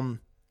then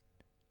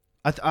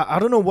I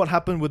don't know what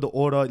happened with the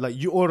order. Like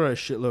you order a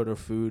shitload of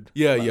food.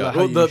 Yeah. Like how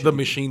Well, you the usually do.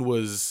 machine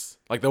was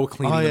like they were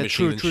cleaning the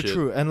machine and shit.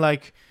 True. And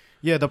like,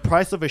 yeah, the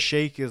price of a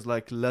shake is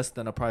like less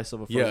than the price of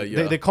a frozen.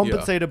 Yeah, They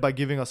compensated by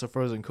giving us a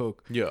frozen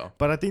Coke, Yeah.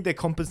 but I think they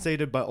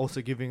compensated by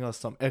also giving us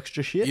some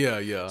extra shit.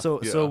 Yeah.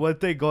 So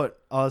what they got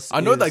us. I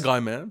know is- that guy,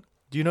 man.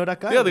 Do you know that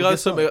guy? Yeah, the guy.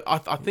 Guess what?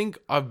 I think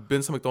I've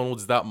been to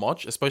McDonald's that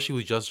much,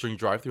 especially just during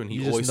drive-through, and he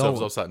You just always know serves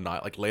him. us at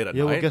night, like late at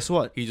Yeah, night. well, guess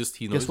what? He knows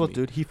Guess what, me.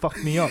 dude? He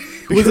fucked me up.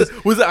 Was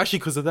Because it actually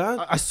because of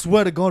that? I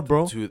swear to God,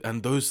 bro. Dude,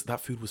 and that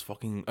food was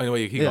fucking.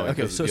 Anyway, keep Yeah, going.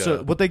 okay. 'cause,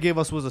 So what they gave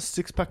us was a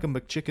 6-pack of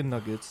McChicken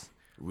nuggets.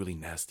 really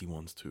nasty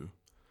ones too.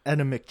 And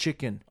a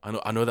McChicken.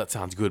 I know that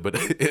sounds good, but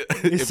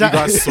if you sa-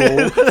 guys saw,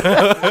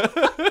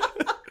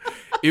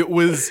 it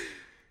was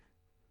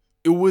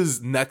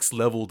next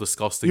level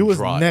disgusting. It was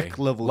dry. neck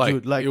level,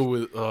 dude. Like it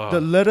was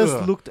the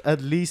lettuce looked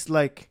at least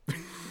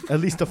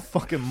a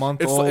fucking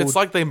month old. It's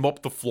like they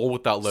mopped the floor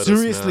with that lettuce.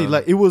 Seriously, man.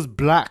 like it was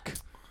black.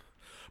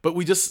 But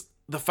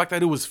the fact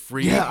that it was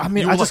free. Yeah, I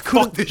mean, you were I just like,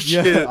 fuck couldn't. this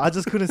Yeah, shit. I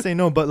just couldn't say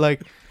no. But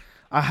like,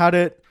 I had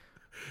it.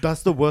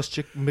 That's the worst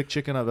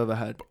McChicken I've ever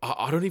had.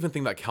 I don't even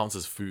think that counts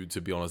as food,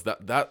 to be honest.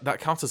 That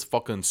counts as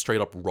fucking straight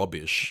up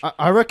rubbish.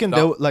 I reckon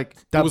that like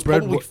that it was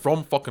bread probably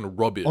from fucking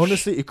rubbish.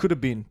 honestly, it could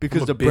have been because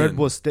From a the bread bin.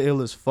 was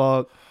stale as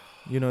fuck.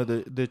 You know,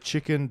 the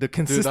chicken, the Dude,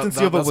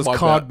 consistency of it that's was my bad.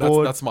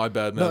 cardboard. That's my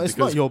bad, man. No, it's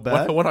because not your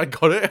bad. When I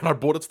got it and I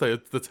brought it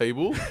to the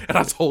table and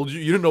I told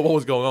you, you didn't know what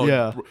was going on.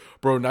 Yeah.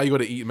 Bro, now you got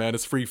to eat, man.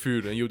 It's free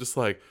food. And you were just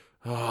like,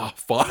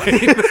 fine.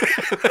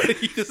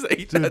 You just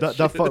ate Dude, that that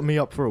shit. fucked me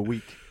up for a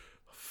week.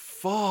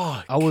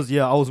 Fuck. I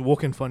was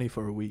walking funny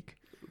for a week.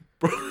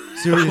 Bro.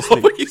 Seriously.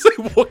 What you say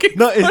walking?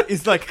 No,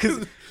 it's like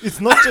because it's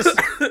not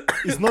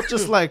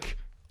just like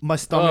my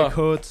stomach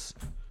hurts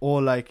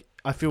or like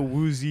I feel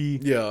woozy.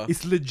 Yeah.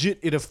 It's legit.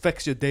 It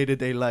affects your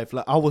day-to-day life.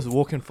 Like I was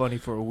walking funny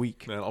for a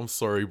week. Man, I'm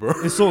sorry, bro.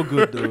 It's all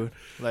good, dude.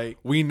 Like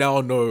We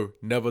now know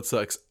never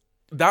to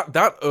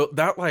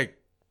that like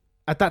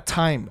at that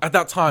time. at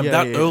that time,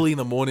 Yeah, yeah. early in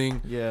the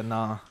morning. Yeah,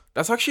 nah.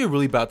 That's actually a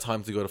really bad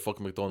time to go to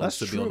fucking McDonald's.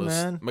 That's to be true,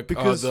 honest, man, Because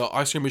because- the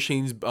ice cream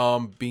machines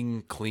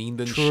being cleaned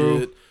and True.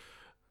 shit.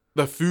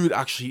 The food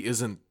actually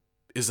isn't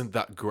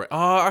that great.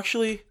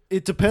 Actually,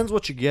 It depends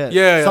what you get.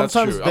 yeah, Sometimes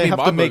that's true. they I mean, have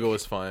my to make. burger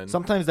was fine.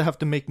 Sometimes they have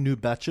to make new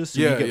batches,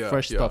 so Yeah, you get yeah,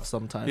 fresh yeah. stuff.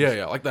 Sometimes.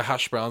 Yeah, like the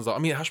hash browns. I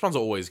mean, hash browns are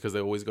always because they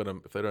always got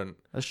them. If they don't,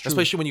 That's true.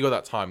 especially when you go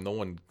that time, no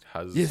one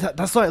has. Yeah,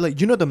 that's why. Like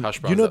you know Hash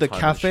browns the that time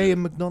and cafe shit.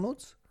 in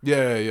McDonald's.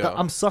 yeah.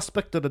 I'm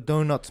suspect of the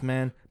donuts,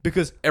 man,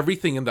 because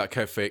Everything in that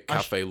cafe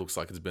looks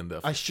like it's been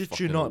there. For I shit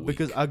you fucking a not, week.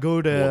 because I go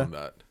More there. than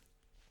that.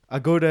 I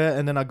go there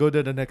and then I go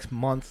there the next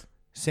month.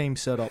 Same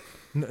setup.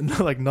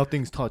 Like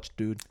nothing's touched,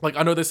 dude. Like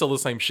I know they sell the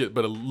same shit,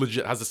 but it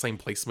legit has the same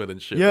placement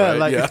and shit. Yeah, right?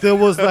 like if there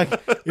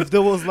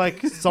was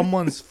like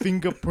someone's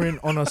fingerprint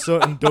on a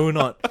certain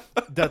donut,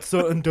 that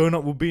certain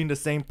donut will be in the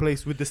same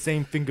place with the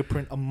same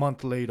fingerprint a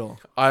month later.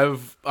 I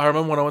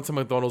remember when I went to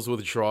McDonald's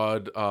with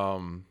Gerard.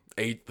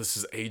 This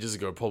is ages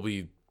ago,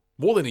 probably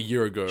more than a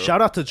year ago.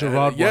 Shout out to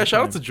Gerard. Yeah, one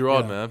shout out time. to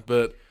Gerard, Yeah. man.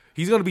 But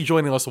he's gonna be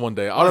joining us one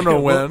day. I don't know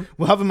when.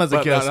 We'll have him as a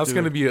But guest. that's dude.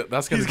 gonna be an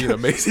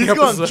amazing. He's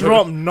gonna episode.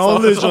 drop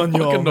knowledge Some on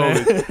you, fucking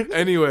man.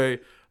 Anyway,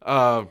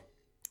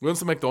 we went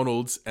to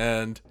McDonald's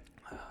and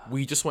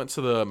we just went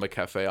to the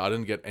McCafe. I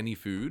didn't get any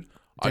food.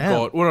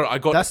 Damn. I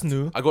got That's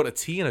new. I got a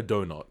tea and a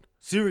donut.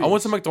 Serious. I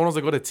went to McDonald's.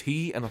 I got a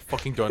tea and a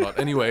fucking donut.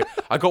 Anyway,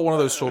 I got one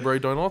of those strawberry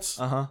donuts.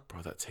 Uh-huh.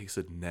 Bro, that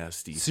tasted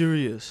nasty.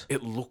 Serious.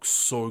 It looks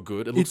so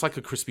good. It looks like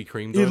a Krispy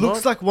Kreme donut. It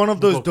looks like one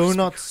of those Look, Krispy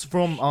donuts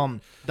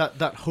from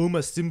that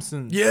Homer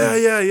Simpson. Yeah,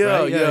 thing, yeah,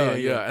 right?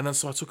 yeah. And then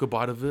so I took a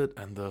bite of it,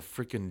 and the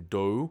freaking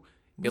dough,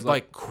 it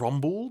like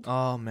crumbled.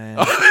 Oh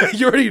man.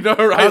 You already know,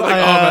 right? Like, yeah,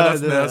 oh man,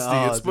 that's yeah, nasty.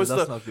 oh, It's supposed dude,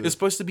 that's to, not good. it's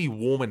supposed to be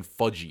warm and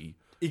fudgy.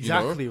 you know?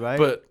 Exactly, right?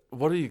 But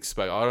what do you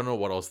expect? I don't know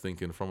what I was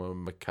thinking from a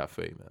McCafe,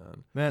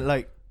 man. Man,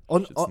 like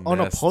on Shit's on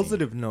a nasty.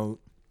 positive note,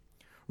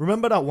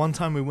 remember that one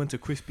time we went to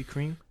Krispy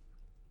Kreme?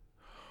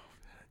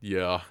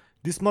 Yeah.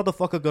 This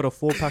motherfucker got a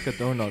 4-pack of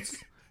donuts,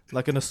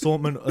 like an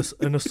assortment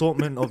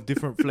of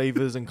different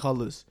flavors and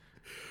colors.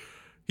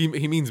 He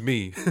means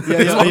me.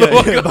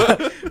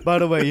 Yeah. By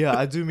the way, yeah,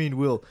 I do mean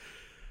Will.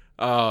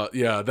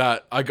 Yeah,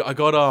 that I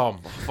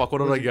got fuck, what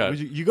did I get?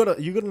 You got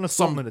an assortment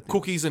Some of things.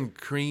 cookies and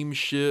cream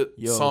shit.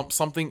 Yo.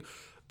 Something.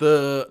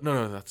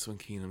 No, that's when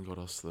Keenan got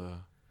us the.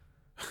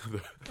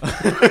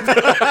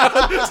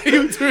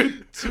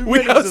 Dude, we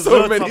many have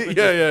so desserts many. up in Yeah,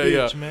 this yeah.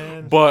 bitch,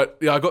 man. But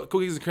yeah, I got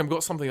cookies and cream.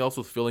 Got something else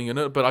with filling in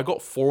it, but I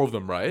got 4 of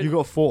them. Right? You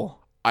got 4.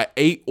 I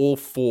ate all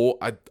 4.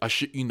 I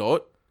shit you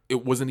not.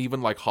 It wasn't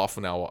even like half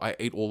an hour. I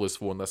ate all this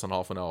 4 in less than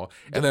half an hour,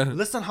 and then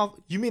Less than half.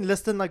 You mean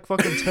less than like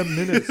fucking 10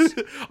 minutes?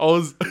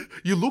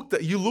 You looked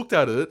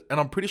at it, and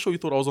I'm pretty sure you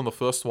thought I was on the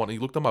first one. And you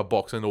looked at my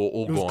box, and they were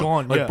all It was gone.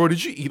 gone, Like, yeah. bro,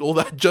 did you eat all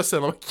that just?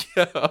 And I'm like,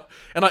 yeah.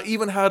 And I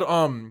even had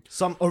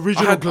Some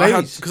original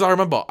glaze. because I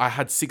remember I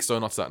had 6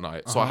 donuts that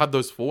night, so I had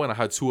those 4, and I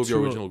had 2 of the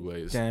 2 original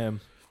glaze.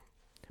 Damn.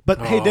 But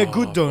hey, they're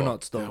good Oh,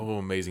 donuts fuck. though. They were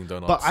amazing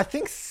donuts. But I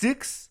think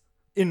 6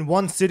 in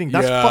one sitting,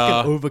 that's Yeah.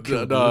 fucking overkill.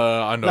 No, dude.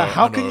 I know. Like,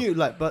 how I can know. you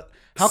like? But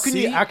how can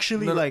you See?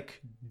 actually No.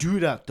 like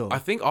do that though? I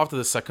think after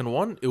the second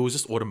one, it was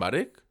just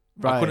automatic.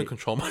 I Right. couldn't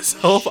control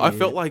myself. I Shit.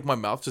 felt like my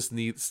mouth just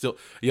needs still.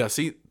 Yeah,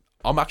 see,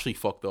 I'm actually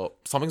fucked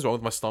up. Something's wrong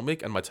with my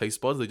stomach and my taste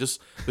buds. They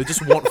just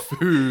want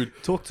food.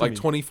 Talk to like me.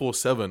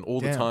 24/7 all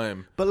the Damn.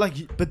 time. But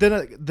like, but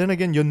then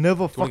again, you're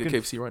never Do you want to fucking.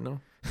 get KFC right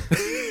now?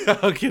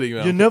 I'm kidding,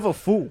 man. You're never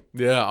full.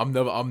 Yeah, I'm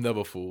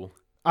never full.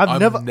 I've I'm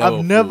never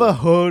never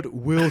heard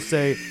Will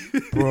say,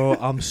 "Bro,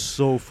 I'm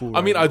so full."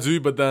 I mean, right I do,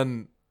 but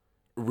then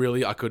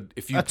really, I could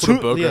if you A put a two-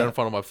 burger yeah. in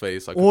front of my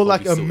face, I could or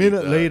like probably a still eat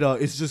minute that. later,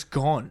 it's just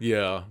gone.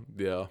 Yeah.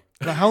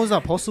 Like, how is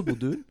that possible,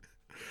 dude?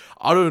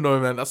 I don't know,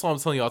 man. That's what I'm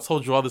telling you. I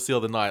told you this the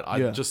other night. I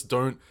Yeah. just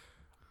don't.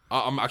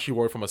 I'm actually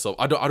worried for myself.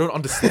 I don't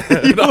understand.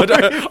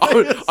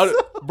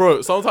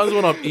 Bro, sometimes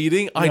when I'm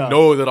eating, I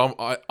know that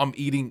I'm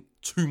eating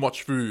too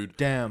much food.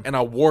 Damn. And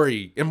I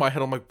worry in my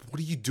head. I'm like, what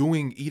are you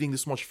doing eating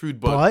this much food?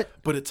 But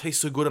it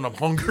tastes so good and I'm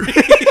hungry.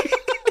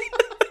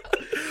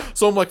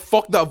 So I'm like,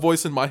 fuck that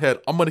voice in my head.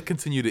 I'm gonna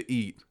continue to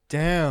eat.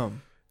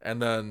 Damn.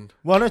 And then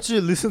why don't you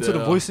listen to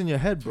the voice in your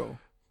head, bro?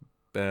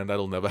 Man,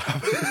 that'll never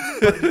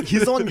happen.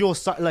 He's on your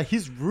side. Like,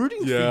 he's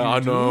rooting for you, Yeah, I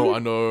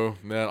dude. know.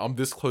 Man, I'm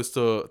this close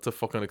to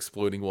fucking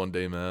exploding one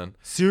day, man.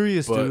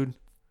 Serious, But, dude.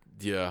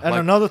 Yeah. And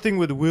another thing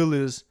with Will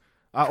is,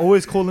 I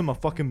always call him a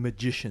fucking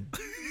magician.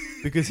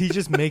 Because he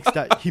just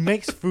he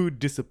makes food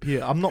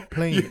disappear. I'm not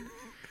playing it.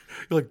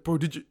 You're like, bro,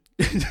 did you...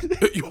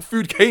 Your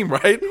food came,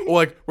 right? Or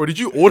like, bro, did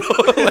you order?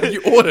 Like,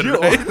 you ordered,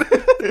 right?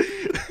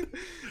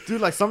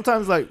 Dude, like,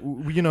 sometimes, like,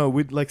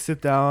 we'd, like,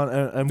 sit down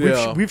and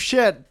Yeah. we've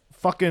shared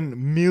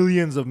fucking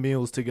millions of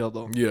meals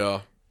together.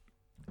 Yeah.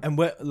 And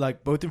we're,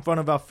 like, both in front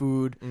of our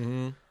food.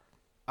 Mm-hmm.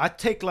 I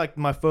take, like,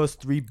 my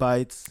first 3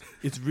 bites.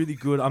 It's really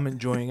good. I'm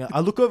enjoying it. I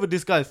look over,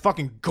 this guy is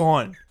fucking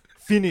gone.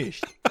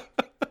 Finished.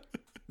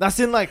 That's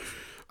in, like...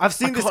 I've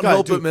seen this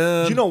guy, dude. It,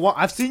 man. You know what?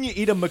 I've seen you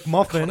eat a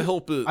McMuffin. Can't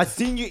help it. I've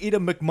seen you eat a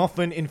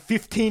McMuffin in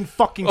 15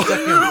 fucking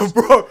seconds.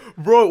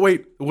 bro,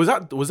 wait. Was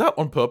that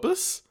on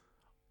purpose?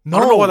 No.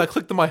 I don't know why that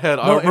clicked in my head.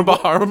 No,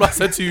 I remember I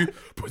said to you,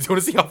 bro, do you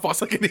want to see how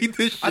fast I can eat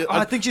this shit?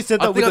 I think she said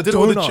I that think with I a did it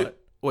with donut.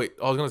 Wait,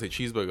 I was going to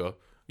say cheeseburger.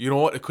 You know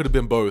what? It could have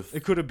been both.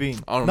 It could have been.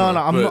 I don't no,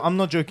 know, I'm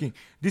not joking.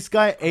 This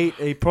guy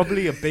ate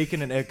probably a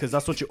bacon and egg because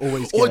that's what you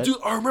always get. Oh, dude,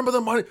 I remember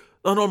the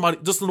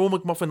just the normal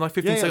McMuffin, like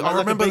 15 seconds. I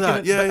remember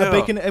that. A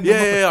bacon and egg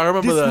Yeah, I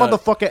remember this that. This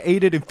motherfucker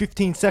ate it in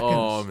 15 seconds.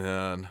 Oh,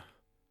 man.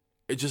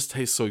 It just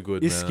tastes so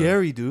good, It's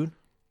scary, dude.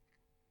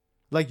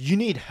 Like, you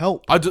need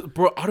help.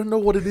 Bro, I don't know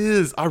what it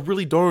is. I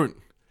really don't.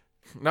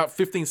 Now,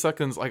 15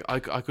 seconds, like, I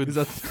could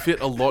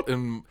fit a lot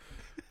in...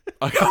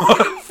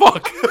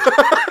 Fuck.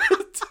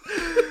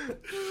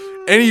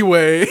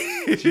 Anyway.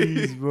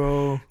 Jeez,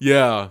 bro.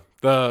 Yeah.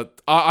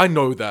 I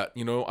know that,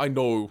 I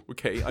know.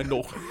 Okay, I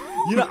know.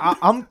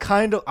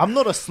 I'm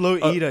not a slow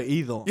eater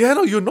either. Yeah,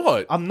 no, you're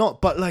not. I'm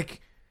not, but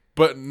like...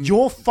 But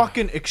you're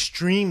fucking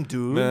extreme,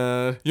 dude.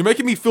 Man, you're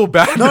making me feel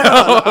bad. No,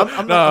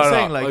 I'm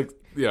saying like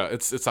yeah,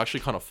 it's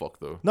actually kind of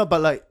fucked though. No,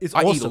 but like it's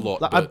I awesome. eat a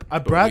lot. Like, I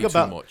brag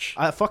about. Much.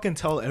 I fucking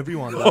tell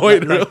everyone. Oh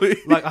wait, really?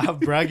 Like I have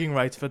bragging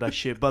rights for that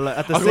shit. But like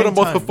at the I've same got a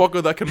time,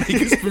 motherfucker that can make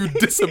his food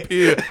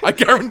disappear. I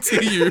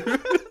guarantee you.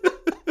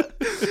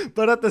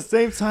 But at the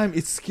same time,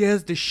 it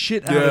scares the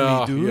shit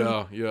out of me,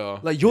 dude. Yeah.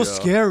 Like you're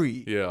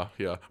scary. Yeah,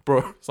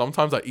 bro.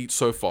 Sometimes I eat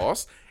so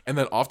fast, and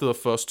then after the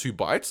first 2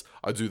 bites,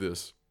 I do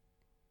this.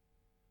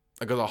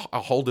 Because I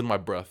hold in my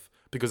breath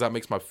because that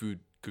makes my food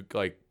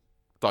like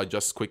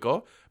digest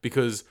quicker.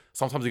 Because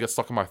sometimes it gets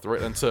stuck in my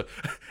throat, and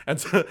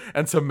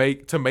to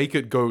make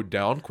it go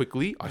down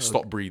quickly, I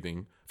stop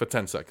breathing for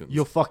 10 seconds.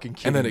 You're fucking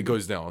kidding. And then it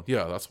goes down.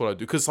 Yeah, that's what I do.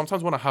 Because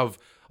sometimes when I have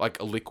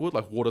like a liquid,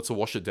 like water to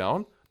wash it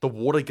down, the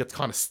water gets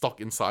kind of stuck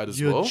inside as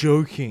well. You're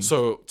joking.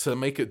 So to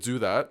make it do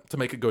that, to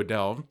make it go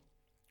down,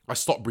 I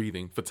stop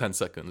breathing for 10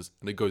 seconds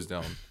and it goes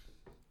down.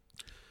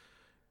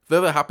 If that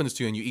ever happens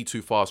to you and you eat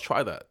too fast,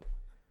 try that.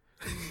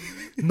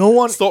 No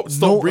one stop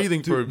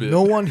breathing for a bit.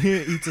 No one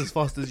here eats as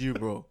fast as you,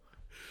 bro.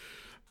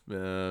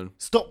 Man,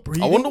 stop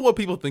breathing. I wonder what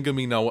people think of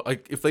me now.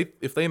 Like if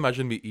they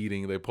imagine me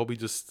eating, they probably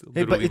just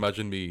literally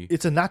imagine me.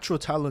 It's a natural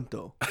talent,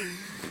 though.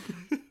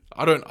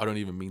 I don't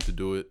even mean to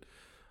do it.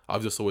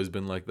 I've just always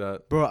been like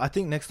that, bro. I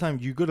think next time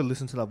you gotta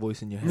listen to that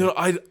voice in your head. No,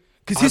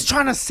 because he's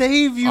trying to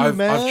save you,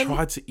 man. I've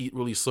tried to eat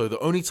really slow. The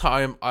only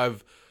time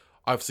I've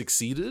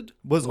succeeded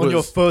was on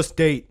your first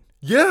date.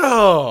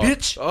 Yeah,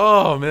 bitch.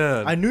 Oh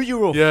man, I knew you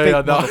were a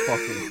fake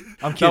motherfucker.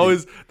 I'm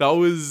kidding. That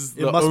was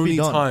the only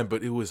time,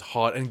 but it was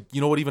hard. And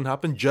you know what even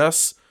happened?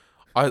 Jess,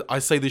 I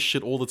say this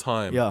shit all the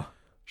time. Yeah,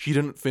 she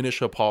didn't finish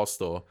her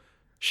pasta.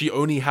 She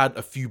only had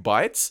a few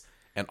bites,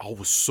 and I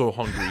was so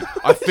hungry.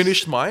 I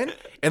finished mine,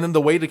 and then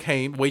the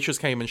waitress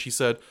came, and she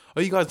said,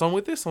 "Are you guys done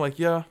with this?" I'm like,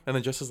 "Yeah." And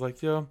then Jess is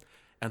like, "Yeah."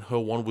 And her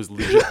one was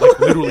legit, like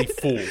literally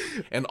full.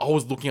 And I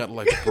was looking at it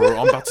like, bro,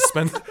 I'm about to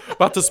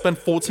spend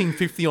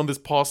 $14.50 on this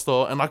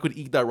pasta, and I could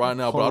eat that right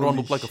now, but I don't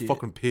look like a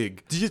fucking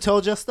pig. Did you tell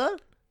Jess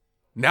that?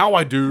 Now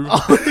I do.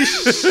 Oh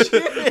shit!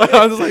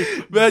 I was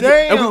like, man.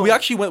 Damn. And we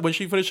actually went when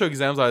she finished her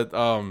exams. I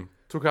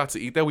took her out to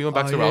eat there. We went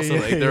back to her house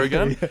and ate there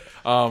again.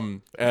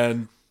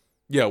 And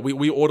yeah,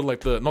 we ordered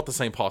like not the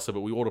same pasta,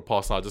 but we ordered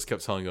pasta. And I just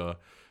kept telling her.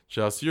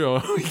 Just,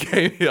 we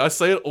came here. I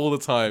say it all the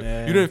time.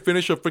 Man. You didn't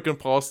finish your freaking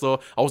pasta.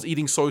 I was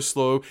eating so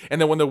slow.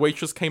 And then when the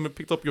waitress came and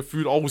picked up your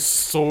food, I was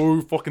so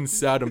fucking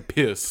sad and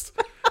pissed.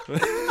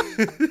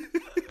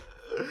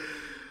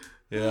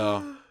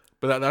 Yeah.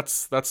 But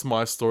that's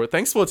my story.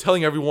 Thanks for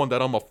telling everyone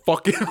that I'm a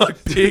fucking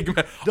pig,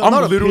 man.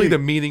 I'm literally the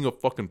meaning of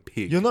fucking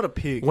pig. You're not a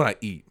pig. When I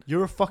eat.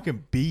 You're a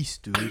fucking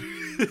beast, dude.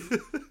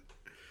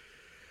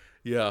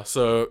 Yeah,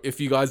 so if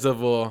you guys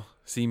ever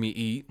see me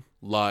eat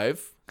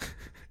live...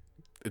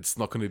 It's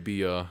not going to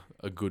be a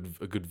good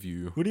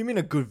view. What do you mean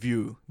a good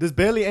view? There's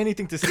barely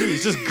anything to see.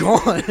 It's just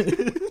gone.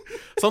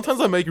 sometimes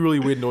I make really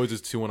weird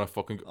noises too when I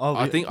fucking. Oh,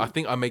 I yeah.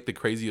 think I make the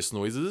craziest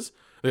noises.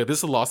 Yeah, this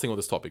is the last thing on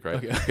this topic, right?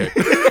 Okay.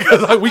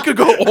 Because like, we could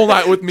go all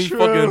night with me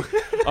True.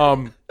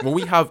 fucking. When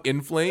we have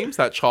In Flames,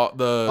 that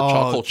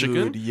charcoal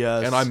chicken,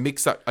 yes. and I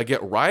mix that. I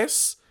get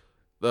rice,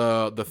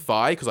 the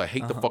thigh, because I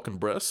hate the fucking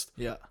breast.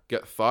 Yeah.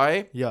 Get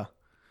thigh, Yeah.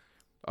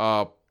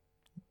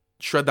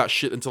 shred that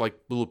shit into like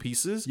little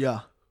pieces.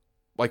 Yeah.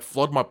 Like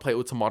flood my plate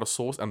with tomato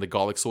sauce and the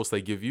garlic sauce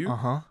they give you.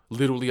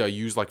 Literally, I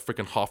use like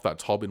freaking half that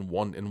tub in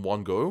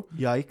one go.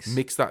 Yikes.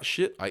 Mix that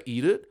shit. I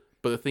eat it.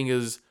 But the thing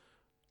is,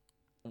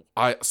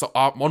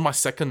 on my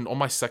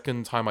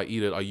second time I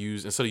eat it, I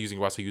use, instead of using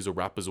rice, I use a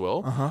wrap as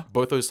well.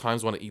 Both those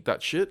times when I eat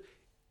that shit,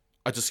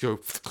 I just go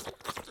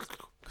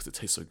because it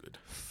tastes so good.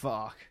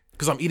 Fuck.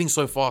 Because I'm eating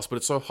so fast, but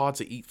it's so hard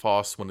to eat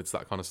fast when it's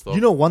that kind of stuff.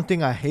 You know one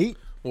thing I hate,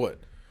 What?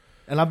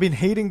 and I've been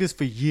hating this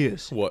for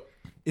years, What?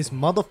 is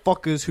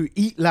motherfuckers who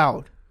eat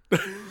loud.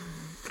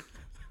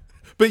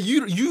 But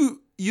you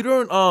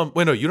don't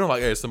wait, no, you don't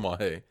like ASMR,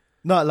 hey?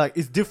 No, like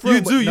it's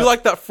different. You do. You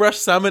like that fresh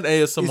salmon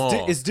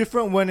ASMR. It's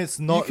different when it's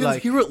you not can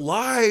like hear it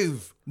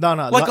live. no,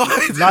 like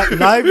I do.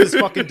 live is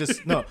fucking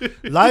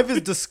live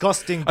is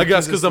disgusting. I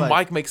guess because it's the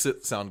like, mic makes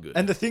it sound good.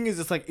 and the thing is,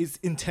 it's like it's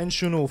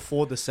intentional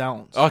for the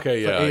sounds.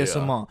 Okay, for yeah,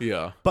 ASMR.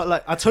 yeah. But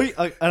like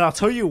I'll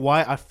tell you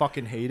why I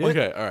fucking hate it.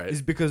 Okay, all right.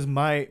 Is because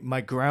my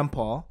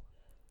grandpa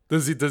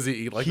Does he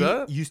eat like he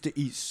that? used to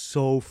eat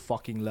so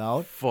fucking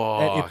loud.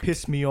 Fuck. And it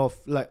pissed me off.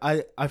 Like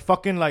I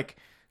fucking like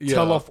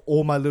tell Yeah. off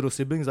all my little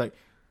siblings like,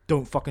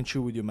 don't fucking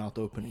chew with your mouth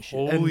open and shit.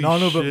 And Holy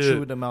none of them shit. chew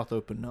with their mouth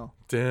open now.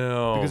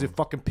 Damn. Because it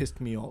fucking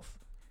pissed me off.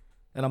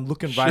 And I'm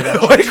looking right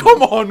at Wait, you.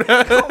 come on,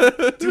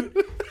 man.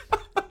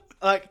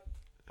 Like,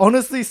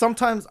 honestly,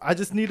 sometimes I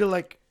just need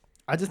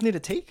to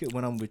take it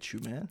when I'm with you,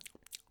 man.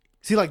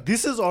 See, like,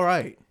 this is all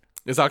right.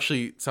 This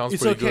actually sounds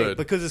It's pretty okay good.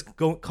 because it's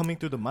coming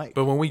through the mic.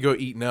 But when we go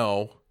eat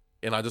now,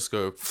 and I just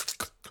go,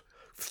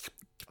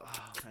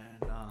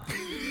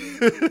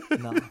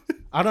 Nah.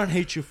 I don't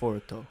hate you for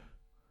it, though.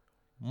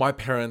 my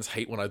parents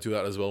hate when I do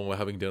that as well when we're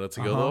having dinner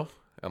together.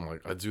 And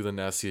like, I do the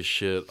nastiest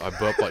shit. I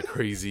burp like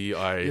crazy.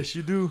 Yes,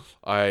 you do.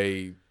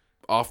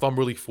 After I'm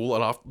really full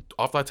and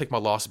after I take my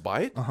last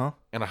bite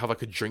and I have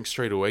like a drink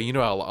straight away, you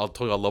know, I'll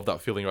tell you I love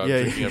that feeling, right?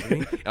 Yeah, Drinking yeah.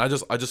 everything.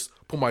 And I just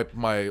put my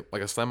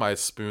like I slam my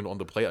spoon on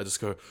the plate. I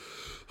just go,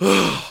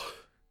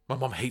 my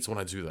mom hates when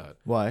I do that.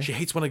 Why? She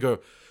hates when I go,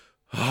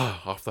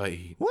 after I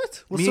eat.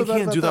 What? What's Me so and bad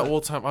Kian about do that all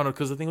the time. I don't know,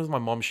 because the thing with my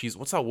mom, she's,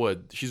 what's that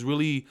word? She's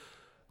really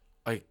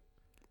like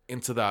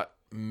into that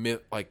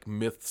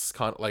myths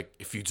kind of like,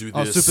 if you do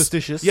Oh, this.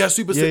 superstitious? Yeah,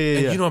 superstitious. Yeah, yeah,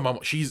 And yeah. you know, my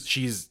mom,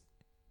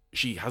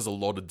 she has a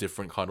lot of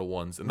different kind of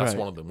ones, and that's Right.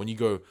 one of them. When you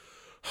go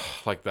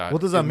like that,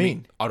 What does that it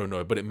mean? I don't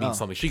know, but it means Oh.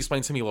 something. She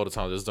explains to me a lot of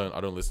times.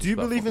 I don't listen. Do you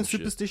to that believe in fucking shit.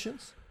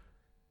 superstitions?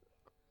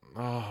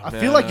 Oh, I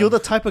feel like man. you're the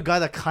type of guy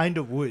that kind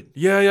of would.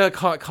 Yeah,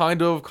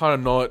 kind of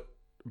not,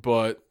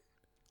 but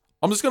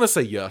I'm just gonna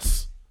say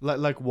yes.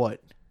 Like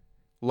what?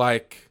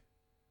 Like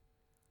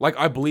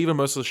I believe in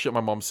most of the shit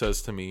my mom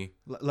says to me.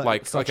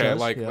 Like such okay, as?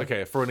 like Yeah.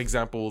 okay. For an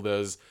example,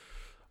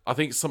 I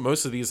think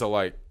most of these are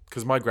like,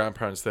 because my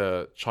grandparents,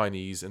 they're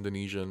Chinese,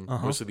 Indonesian.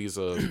 Most of these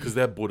are, because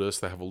they're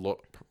Buddhist. They have a lot.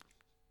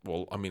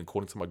 Well, I mean,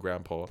 according to my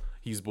grandpa,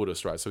 he's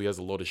Buddhist, right? So he has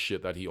a lot of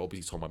shit that he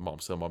obviously told my mom.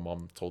 So my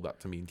mom told that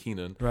to me and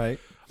Keenan. Right.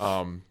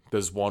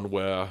 There's one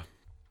where,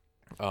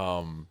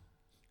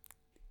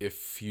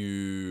 if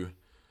you're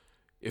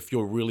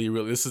really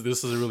this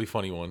is a really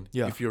funny one.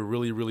 Yeah. If you're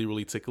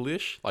really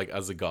ticklish, like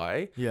as a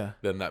guy, Yeah.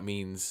 then that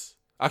means,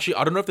 actually,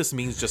 I don't know if this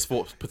means just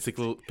for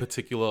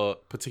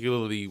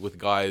particularly with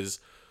guys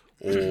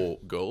or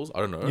girls. I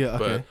don't know. Yeah,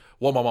 okay. But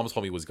what my mom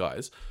told me was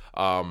guys.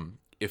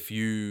 If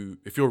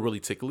you're really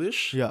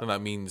ticklish, Yeah. then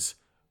that means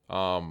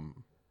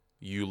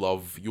you'll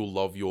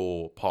love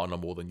your partner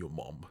more than your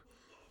mom.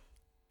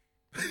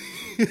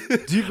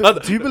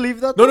 Do you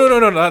believe that? No.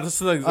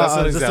 That's an just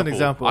an example.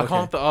 example, I okay.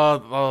 can't.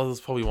 There's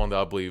probably one that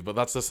I believe, but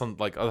that's just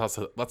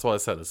that's why I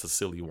said it's a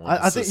silly one.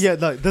 I It's think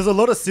just- like there's a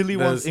lot of silly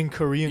ones there's- in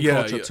Korean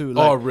culture too.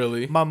 Oh, Like,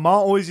 really? my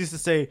mom always used to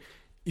say,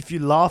 if you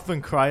laugh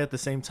and cry at the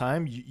same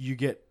time, you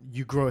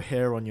grow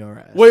hair on your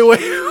ass. Wait.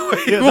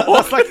 Yeah, what?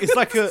 that's like it's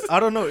like a I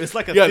don't know. It's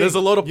like a Yeah, thing, there's a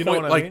lot of you know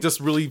point, what I like mean? just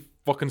really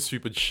fucking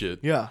stupid shit.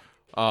 Yeah.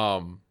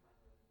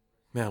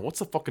 Man, what's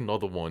the fucking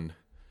other one?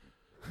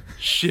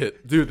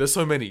 Shit, dude, there's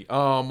so many.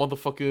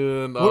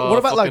 Motherfucking. What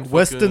about like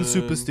Western fucking-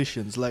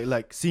 superstitions?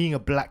 Like seeing a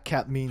black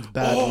cat means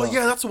bad Oh luck.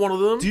 yeah, that's one of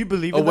them. Do you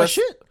believe A in that West-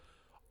 shit?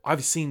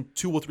 I've seen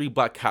 2 or 3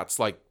 black cats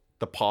like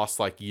the past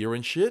like year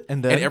and shit.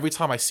 And then? every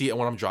time I see it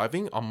when I'm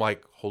driving, I'm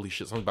like, holy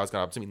shit, something bad's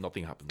gonna happen to me.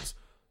 Nothing happens.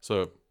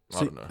 So I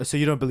don't know. So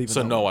you don't believe in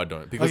So that no, one? I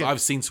don't, because Okay.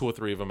 I've seen 2 or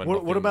 3 of them. And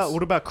What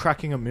about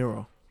cracking a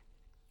mirror?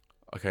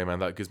 Okay, man,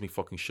 that gives me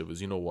fucking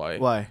shivers. You know why?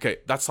 Why? Okay,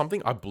 that's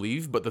something I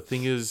believe, but the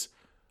thing is,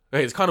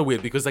 hey, it's kind of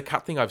weird because the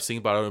cat thing I've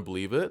seen, but I don't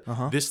believe it.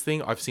 This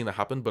thing I've seen it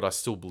happen, but I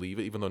still believe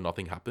it, even though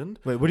nothing happened.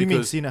 Wait, what do you mean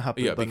Because- seen it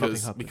happen, Yeah, but nothing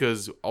because happened?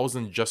 because I was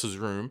in Jess's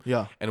room.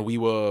 Yeah. And we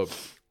were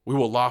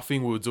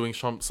laughing. We were doing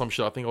some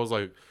shit. I think I was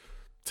like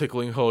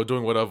tickling her, or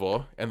doing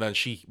whatever, and then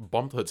she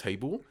bumped her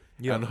table,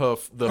 Yeah. and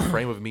the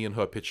frame of me and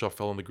her picture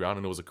fell on the ground,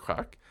 and it was a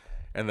crack.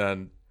 And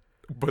then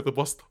both of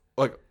us,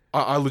 like,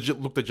 I legit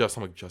looked at Jess.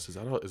 I'm like, Jess, is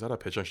that a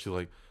picture? And she's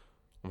like,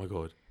 oh my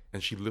God.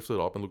 And she lifted it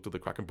up and looked at the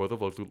crack, and both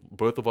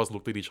of us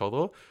looked at each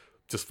other,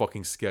 just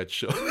fucking scared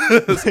shit.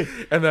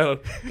 And then,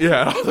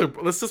 yeah, I was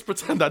like, let's just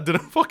pretend that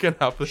didn't fucking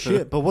happen.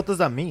 Shit, but what does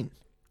that mean?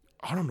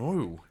 I don't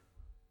know.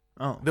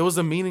 Oh. There was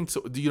a meaning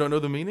to. Do you don't know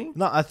the meaning?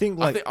 No, I think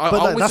like, I but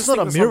always that's just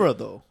not a think of mirror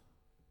though.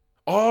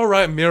 All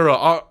right,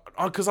 mirror.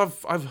 Because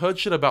I've heard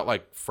shit about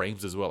like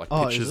frames as well, like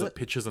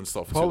pictures and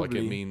stuff Probably. too.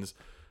 Like it means,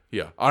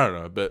 yeah, I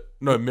don't know, but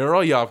no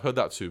mirror. Yeah, I've heard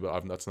that too,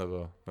 but that's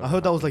never. I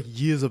heard that was like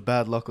years of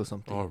bad luck or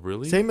something. Oh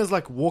really? Same as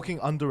like walking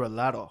under a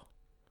ladder.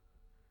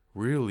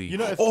 Really? You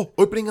know,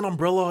 opening an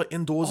umbrella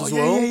indoors as yeah,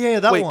 well.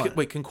 yeah, that wait,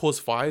 one. Can cause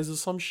fires or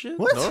some shit?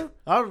 What? No?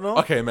 I don't know.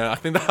 Okay, man. I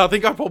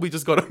think I probably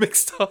just got it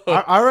mixed up.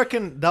 I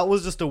reckon that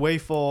was just a way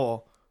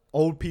for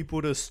old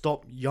people to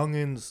stop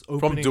youngins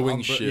opening From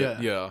doing shit.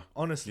 Yeah.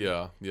 Honestly.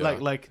 Yeah.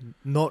 Like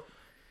not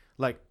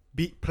like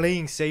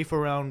playing safe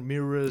around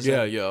mirrors.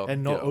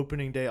 And not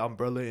opening their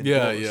umbrella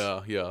indoors.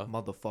 Yeah.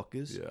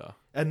 Motherfuckers. Yeah.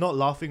 And not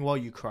laughing while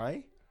you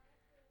cry.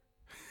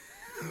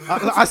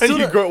 I still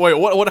wait,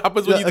 what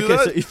happens when you do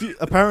that? So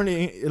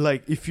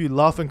if you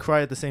laugh and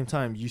cry at the same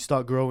time, you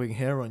start growing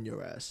hair on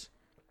your ass.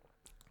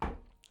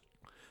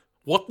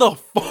 What the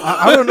fuck?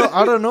 I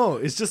don't know.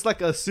 It's just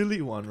like a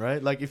silly one,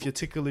 right? Like if you're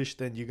ticklish,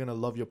 then you're gonna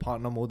love your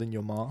partner more than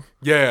your mom.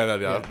 Yeah.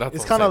 That's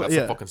it's kind of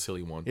a fucking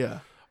silly one. Yeah.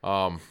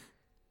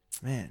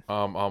 Man.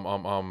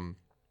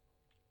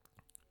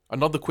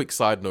 Another quick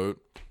side note.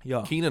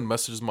 Yeah. Keenan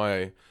messaged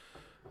my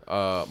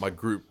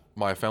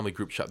family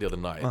group chat the other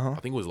night. I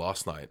think it was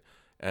last night,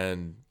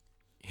 and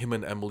him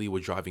and Emily were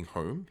driving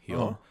home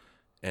here,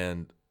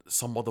 and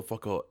some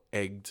motherfucker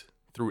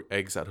threw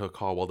eggs at her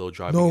car while they were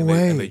driving. No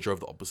way. And they drove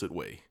the opposite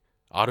way.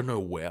 I don't know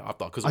where. I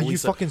thought, are you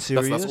fucking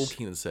serious? That's all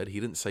Keenan said. He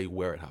didn't say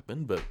where it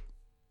happened, but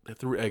they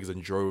threw eggs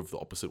and drove the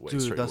opposite way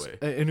straight away.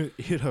 And it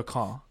hit her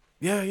car.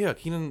 Yeah.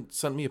 Keenan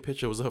sent me a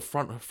picture. It was her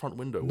front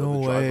window. No where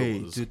the driver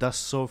way, was. dude. That's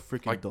so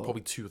freaking Like dope.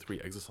 probably 2 or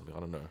 3 eggs or something. I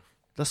don't know.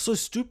 That's so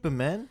stupid,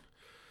 man.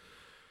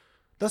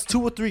 That's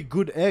 2 or 3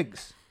 good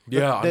eggs.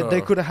 Yeah,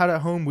 they could have had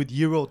at home with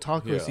year-old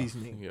taco Yeah,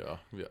 seasoning. Yeah.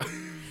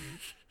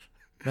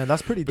 Man,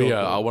 that's pretty But dope.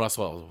 yeah, though. when I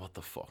saw it, I was like, what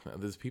the fuck,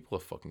 man? These people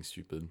are fucking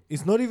stupid.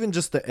 It's not even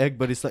just the egg,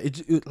 but it's like,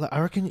 like I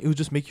reckon it would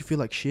just make you feel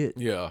like shit.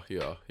 Yeah.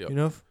 You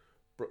know?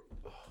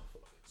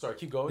 Sorry,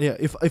 keep going. Yeah,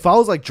 if I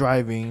was like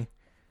driving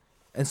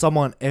and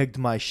someone egged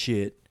my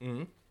shit,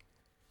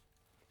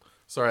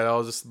 Sorry, that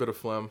was just a bit of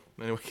phlegm.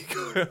 Anyway, keep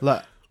going.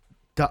 like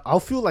I'll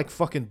feel like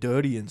fucking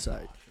dirty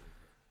inside.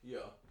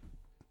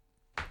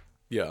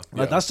 Yeah.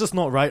 Like that's just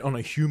not right on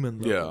a human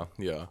level.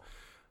 Yeah.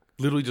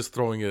 Literally just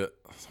throwing it.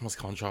 Someone's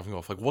car and driving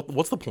off. Like,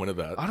 what's the point of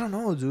that? I don't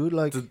know, dude.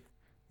 Like,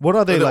 what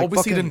are they like?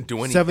 Obviously didn't do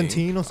anything.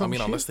 17 or something. I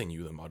mean, unless they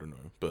knew them, I don't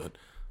know. But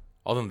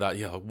other than that,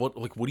 yeah. What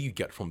do you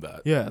get from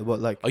that? Yeah,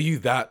 but like, are you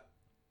that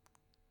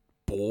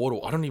bored,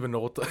 or I don't even know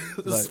what the.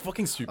 This is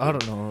fucking stupid. I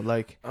don't know.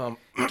 Like,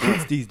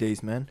 kids these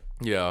days, man.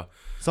 Yeah.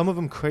 Some of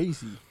them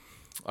crazy.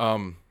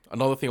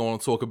 Another thing I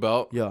want to talk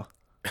about. Yeah.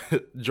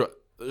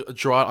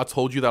 Gerard, I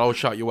told you that I would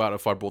shout you out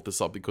if I brought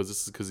this up because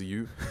this is because of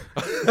you.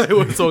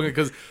 We're talking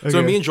because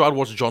so me and Gerard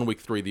watched John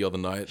Wick 3 the other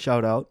night.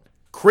 Shout out.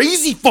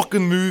 Crazy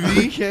fucking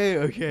movie.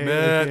 Okay.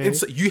 Man,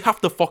 okay. You have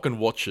to fucking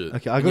watch it.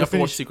 Okay, you have to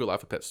watch Secret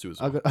Life of Pets 2 as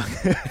well.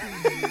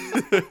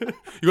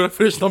 You gotta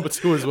finish number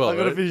 2 as well. I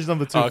gotta right? finish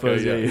number 2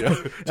 first. Yeah.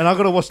 And I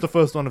gotta watch the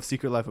first one of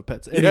Secret Life of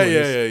Pets.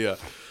 Anyways. Yeah.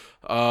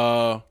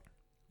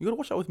 You gotta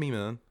watch that with me,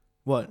 man.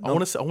 What? I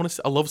want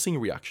to. I love seeing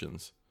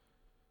reactions.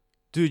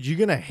 Dude, you're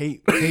gonna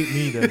hate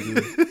me then,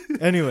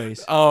 dude.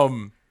 Anyways.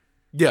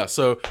 Yeah,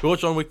 so we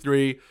watched John Wick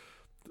 3.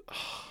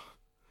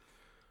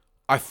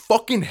 I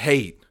fucking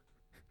hate.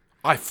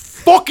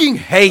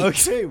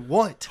 Okay,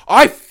 what?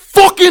 I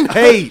fucking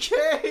hate.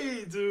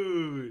 Okay,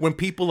 dude. When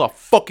people are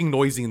fucking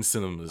noisy in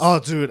cinemas. Oh,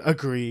 dude,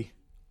 agree.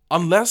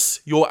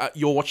 Unless you're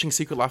watching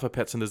Secret Life of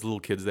Pets and there's little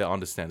kids there, I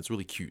understand. It's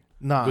really cute.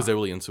 Nah. Because they're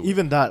really into it.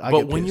 Even that, I But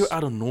get when pissed. you're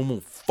at a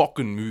normal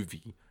fucking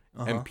movie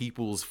and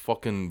people's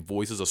fucking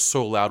voices are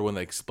so loud when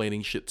they're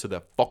explaining shit to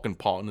their fucking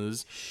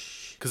partners.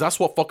 Because that's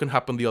what fucking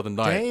happened the other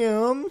night.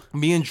 Damn.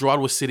 Me and Gerard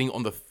were sitting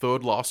on the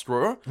third last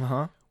row.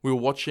 Uh-huh. We were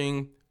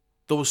watching.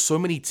 There was so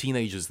many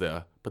teenagers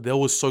there, but they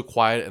were so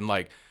quiet, and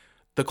like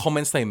the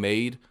comments they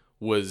made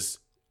was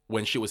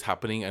when shit was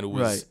happening, and it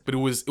was, Right. but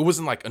it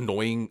wasn't like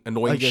annoying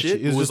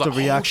shit. It was just like, a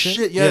reaction. Oh,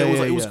 shit, yeah,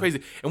 it was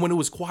crazy. And when it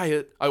was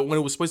quiet, when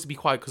it was supposed to be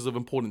quiet because of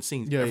important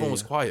scenes, everyone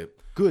was quiet.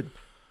 Good.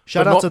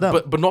 Shout out to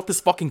them. But not this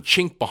fucking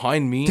chink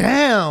behind me.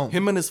 Damn.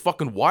 Him and his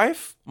fucking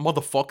wife,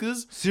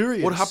 motherfuckers.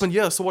 Serious? What happened?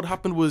 Yeah. So what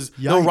happened was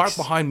they were right Yikes.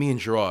 behind me and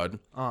Gerard.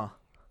 I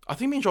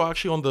think me and Joe are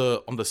actually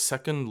on the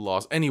second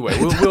last. Anyway,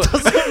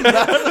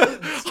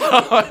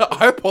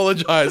 I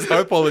apologize.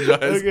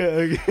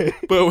 Okay.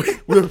 But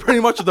we were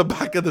pretty much at the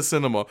back of the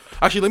cinema.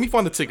 Actually, let me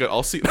find the ticket.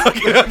 I'll see.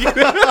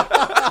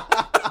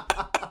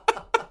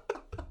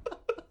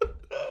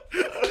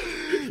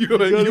 You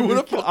would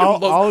have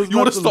fucking lost. You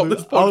would have stopped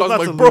this podcast.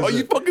 Like, bro, are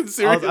you fucking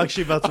serious? I was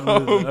actually about to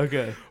lose it.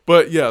 Okay.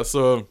 But yeah,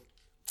 so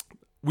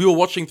we were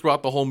watching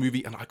throughout the whole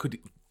movie, and I could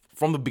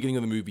from the beginning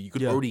of the movie, you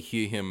could Yeah. already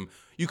hear him.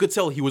 You could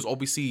tell he was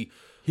obviously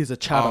He's a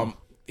chatter.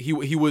 he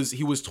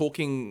was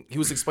talking. He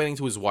was explaining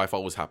to his wife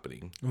what was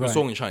happening. He was Right.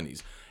 talking in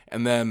Chinese,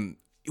 and then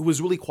it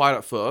was really quiet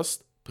at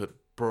first, but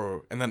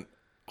bro, and then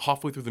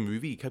halfway through the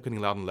movie, he kept getting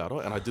louder and louder.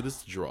 And I did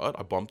this to Gerard.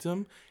 I bumped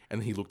him,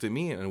 and he looked at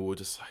me, and we were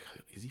just like,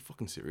 "Is he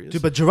fucking serious?"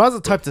 Dude, but Gerard's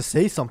the type to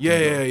say something. Yeah,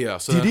 though. yeah, yeah.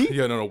 So Did he?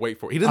 Yeah, no, wait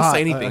for it. He didn't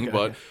say anything,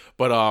 okay.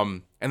 but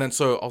and then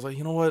so I was like,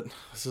 you know what?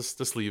 Let's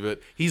just leave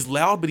it. He's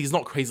loud, but he's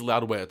not crazy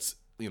loud where it's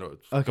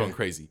going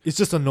crazy. It's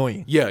just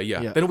annoying. Yeah.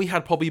 Yeah. Then we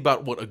had probably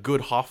about a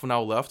good half an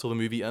hour left till the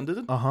movie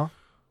ended. Uh-huh.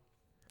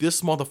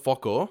 This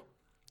motherfucker,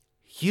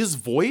 his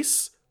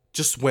voice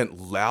just went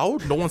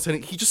loud. No one said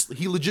it.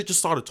 He legit just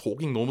started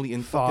talking normally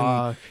in fucking.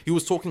 Fuck. He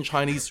was talking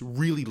Chinese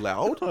really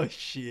loud, Oh,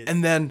 shit.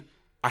 and then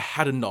I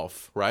had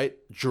enough. Right,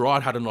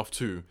 Gerard had enough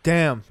too.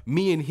 Damn.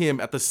 Me and him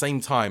at the same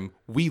time,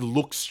 we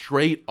looked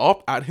straight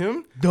up at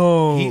him.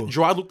 No.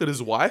 Gerard looked at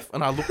his wife,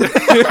 and I looked at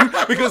him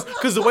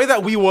because the way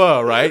that we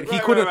were, right? He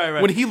couldn't.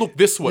 right. When he looked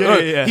this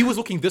way, Yeah. he was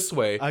looking this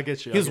way. I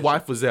get you, I His get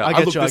wife was there. I I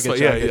get looked you, I this get way.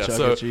 you, I Yeah, get you, I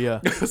So, get you, yeah.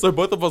 so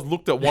both of us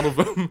looked at one of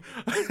them,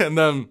 and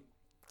then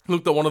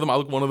looked at one of them. I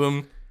looked at one of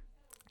them.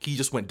 He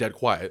just went dead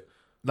quiet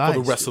Nice.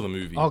 for the rest of the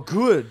movie, Oh,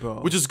 good,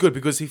 bro. which is good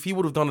because if he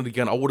would have done it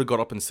again, I would have got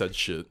up and said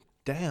shit.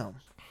 Damn.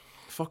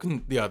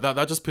 Fucking yeah,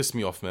 that just pissed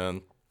me off,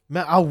 man.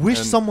 Man, I wish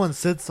someone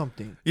said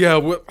something. Yeah,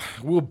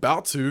 we're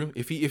about to.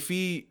 If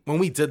he when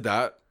we did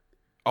that,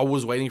 I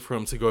was waiting for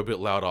him to go a bit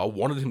louder. I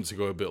wanted him to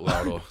go a bit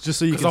louder. Just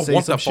so you can I say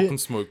want some that shit. fucking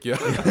smoke, yeah.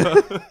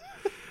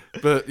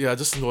 But yeah, it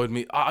just annoyed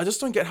me. I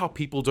just don't get how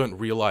people don't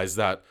realize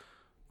that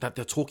they're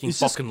talking It's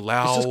just- fucking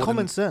loud. it's just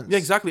common and- sense. Yeah,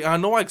 exactly. I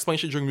know I explain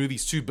shit during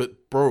movies too,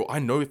 but bro, I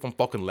know if I'm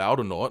fucking loud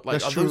or not.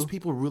 Like, That's are those true.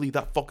 people really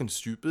that fucking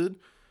stupid?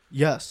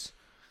 Yes.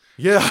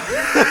 Yeah.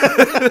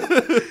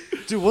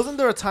 Dude, wasn't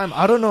there a time,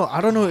 I don't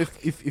know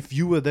if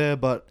you were there,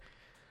 but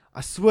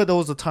I swear there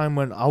was a time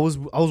when I was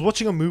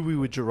watching a movie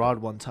with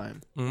Gerard one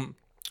time.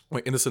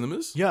 Wait, in the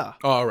cinemas? Yeah.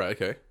 Oh, all right,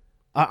 okay.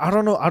 I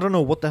don't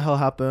know what the hell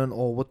happened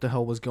or what the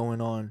hell was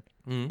going on.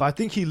 But I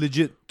think he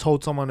legit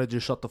told someone to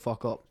just shut the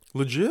fuck up.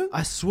 Legit?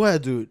 I swear,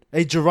 dude.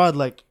 Hey, Gerard,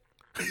 like,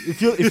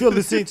 if you're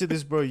listening to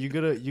this, bro, you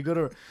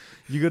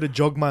gotta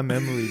jog my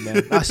memory,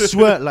 man. I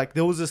swear, like,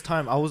 there was this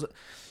time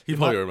He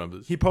probably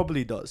remembers. he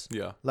probably does.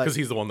 Yeah, like- because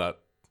he's the one that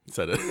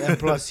said it. And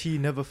plus, he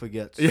never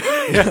forgets.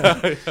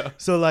 yeah.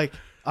 So, like,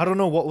 I don't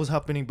know what was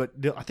happening, but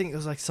I think it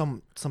was like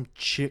some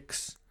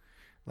chicks,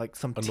 like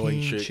some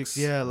Annoying teen chicks.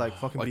 yeah, like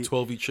fucking Like be-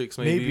 12y chicks,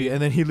 maybe. maybe.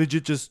 And then he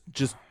legit just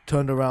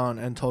turned around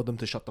and told them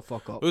to shut the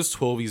fuck up. Those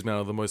 12s, man,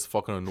 are the most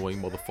fucking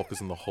annoying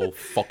motherfuckers in the whole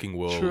fucking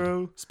world.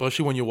 True.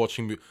 Especially when you're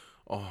watching.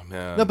 Oh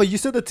man. No, but you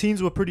said the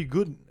teens were pretty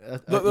good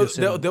at No, your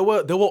cinema. they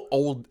were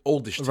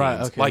oldish teens, Right,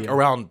 okay, like yeah.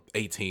 around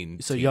 18.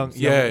 So teens. young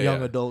yeah.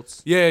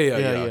 adults. Yeah.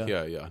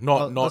 Yeah.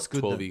 Not that's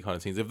good 12y kind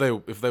of teens. If they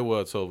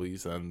were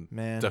 12s, then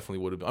Man. definitely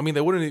would have been. I mean,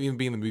 they wouldn't even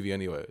be in the movie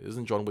anyway.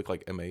 Isn't John Wick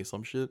like MA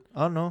some shit?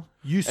 I don't know.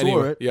 You saw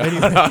Anyway, it. yeah,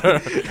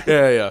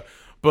 Anyway. yeah.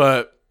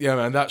 But yeah,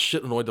 man, that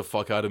shit annoyed the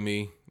fuck out of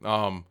me.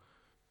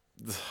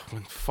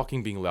 When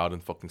fucking being loud in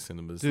fucking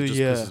cinemas, Dude, it just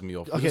yeah. pisses me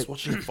off. I'm Okay. just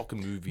watching a fucking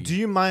movie. Do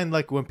you mind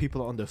like when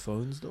people are on their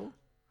phones though?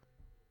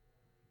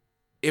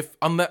 If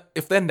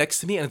they're next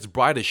to me and it's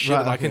bright as shit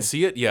Right, and I okay. can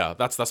see it, yeah,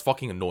 that's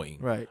fucking annoying.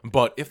 Right.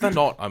 But if they're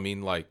not, I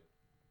mean, like,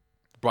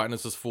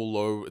 brightness is full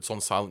low, it's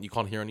on silent, you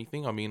can't hear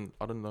anything. I mean,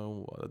 I don't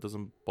know, that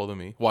doesn't bother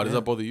me. Why does Yeah.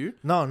 that bother you?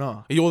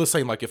 No. You're the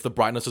same, like if the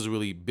brightness is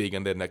really big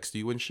and they're next to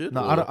you and shit.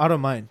 No, or- I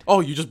don't mind. Oh,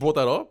 you just brought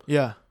that up?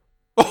 Yeah.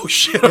 Oh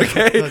shit!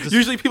 Okay. No, just-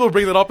 Usually people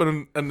bring that up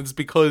and it's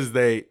because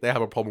they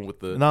have a problem with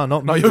the. No,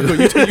 not No, me. you're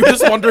good. You're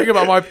just wondering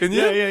about my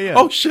opinion. Yeah.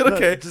 Oh shit! No,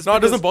 Okay. just No, it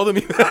doesn't because- bother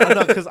me.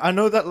 Because I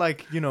know that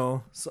like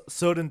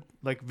certain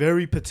like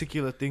very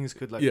particular things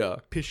could like Yeah.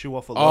 piss you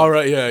off a lot. All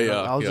right. Yeah. You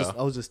know, Yeah.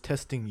 I was just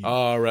testing you.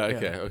 All right.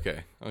 Yeah.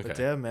 Okay. But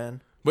yeah,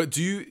 man. But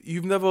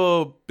you've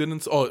never been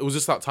into? Oh, it was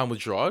just that time with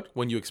Gerard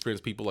when you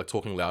experienced people like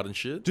talking loud and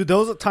shit. Dude, there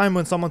was a time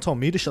when someone told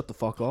me to shut the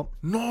fuck up.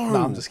 No.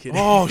 Nah, I'm just kidding.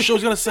 Oh, shit, I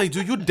was gonna say,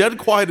 dude, you're dead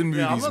quiet in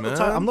movies, Yeah,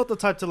 man. I'm not the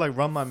type to like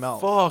run my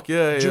mouth Fuck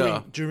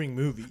yeah. during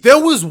movies. There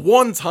was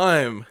one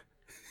time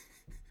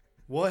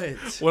What?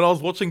 when I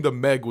was watching The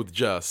Meg with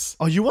Jess.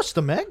 Oh, you watched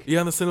the Meg? Yeah,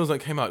 and the cinemas that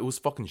came out, it was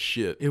fucking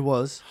shit. It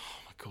was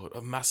God, a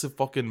massive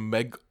fucking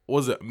what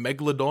was it,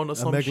 Megalodon or a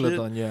some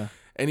megalodon. shit? Yeah.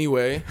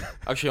 Anyway,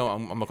 actually,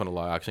 I'm not gonna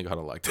lie, I actually kind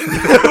of liked it.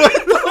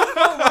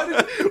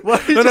 Why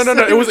did no, you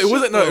say it was wasn't.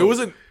 shit, No,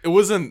 though? it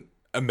wasn't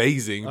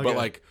amazing, but Okay.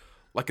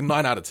 like a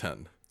 9 out of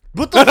 10.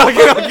 What the fuck?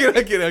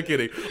 I'm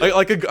kidding.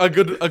 Like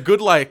a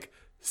good like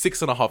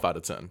 6.5 out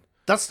of 10.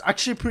 That's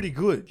actually pretty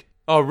good.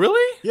 Oh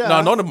really? Yeah.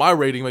 No, not in my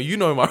rating, man. You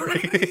know my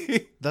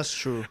rating. That's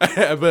true.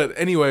 But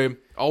anyway,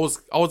 I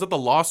was at the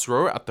last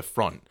row at the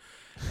front,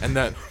 and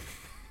then.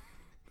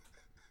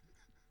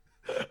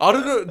 I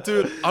don't know,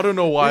 dude. I don't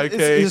know why.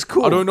 Okay, It's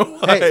cool. I don't know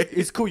why. Hey,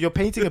 it's cool. You're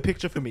painting a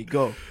picture for me.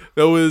 Go.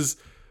 There was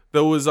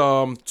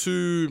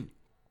two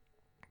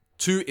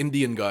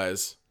Indian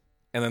guys,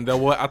 and then they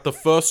were at the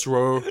first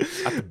row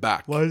at the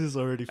back. Why is this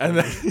already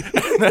funny?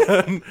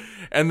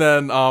 And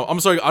then I'm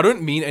sorry, I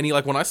don't mean any,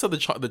 like when I said the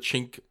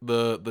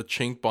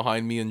chink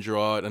behind me and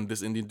Gerard and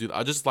this Indian dude,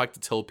 I just like to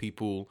tell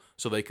people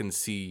so they can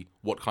see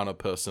what kind of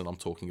person I'm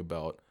talking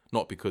about,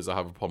 not because I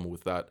have a problem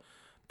with that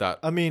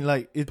I mean,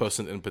 like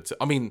person in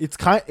particular. I mean, it's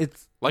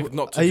like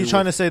not. Are you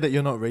trying to say that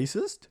you're not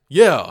racist?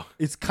 Yeah,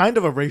 it's kind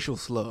of a racial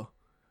slur.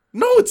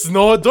 No, it's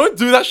not. Don't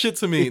do that shit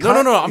to me. No.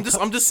 I'm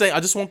just saying.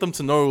 I just want them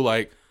to know.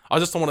 Like, I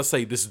just don't want to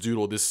say this dude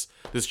or this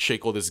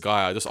chick or this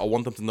guy. I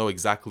want them to know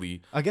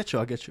exactly. I get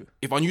you.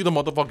 If I knew the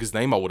motherfucker's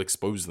name, I would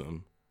expose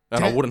them,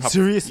 and I wouldn't have.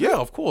 Seriously? Yeah,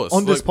 of course.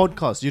 On this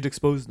podcast, you'd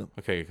expose them.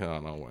 Okay, no, I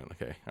won't.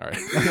 Okay, all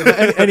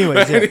right.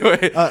 Anyways,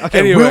 yeah.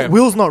 Anyway.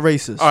 Will's not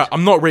racist. All right,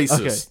 I'm not racist.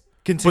 Okay.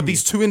 Continue. But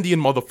these two Indian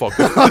motherfuckers,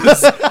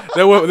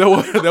 they were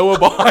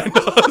behind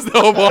us. They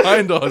were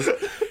behind us,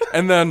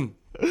 and then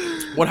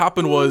what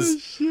happened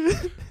was,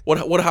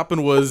 what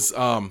happened was,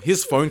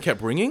 his phone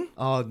kept ringing.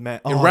 Oh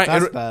man,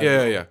 that's bad.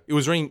 Yeah. It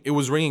was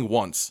ringing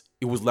once.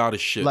 It was loud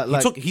as shit. Like the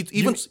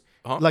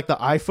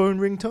iPhone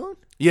ringtone.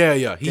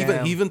 Yeah.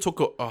 He even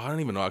took I don't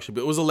even know actually,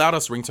 but it was the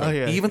loudest ringtone. Oh,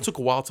 yeah. He even took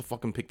a while to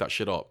fucking pick that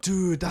shit up.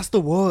 Dude, that's the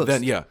worst.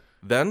 Then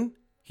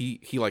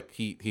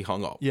he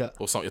hung up. Yeah.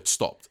 Or something. It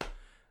stopped.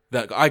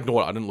 Then I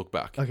ignored it. I didn't look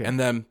back. Okay. And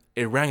then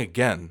it rang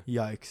again.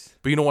 Yikes.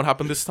 But you know what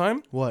happened this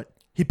time? What?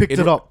 He picked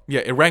it up. Yeah,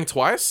 it rang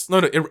twice. No,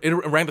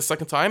 it rang the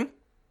second time.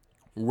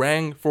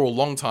 Rang for a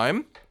long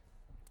time.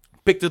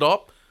 Picked it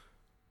up.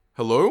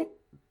 Hello?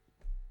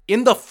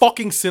 In the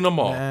fucking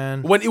cinema.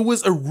 Man. When it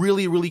was a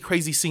really, really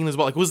crazy scene as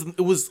well. Like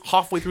it was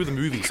halfway through the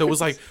movie. So it was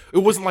like, it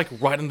wasn't like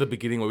right in the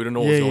beginning where we didn't know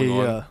what was going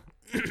on.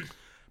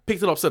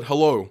 Picked it up, said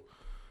hello.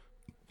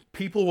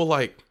 People were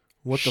like,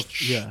 what the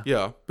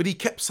yeah. But he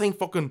kept saying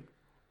fucking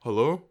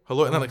hello,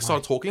 and then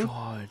started talking.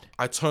 God.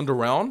 I turned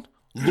around,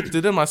 looked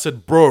at him, I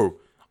said, bro,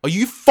 are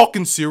you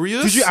fucking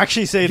serious? Did you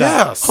actually say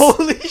that? Yes.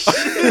 Holy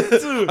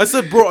shit, dude. I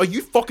said, bro, are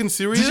you fucking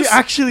serious? Did you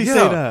actually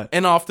say that?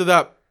 And after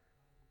that,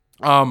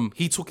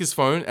 he took his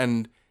phone,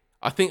 and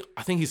I think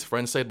his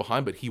friend stayed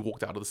behind, but he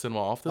walked out of the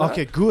cinema after that.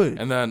 Okay, good.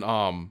 And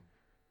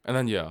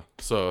then yeah,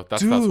 so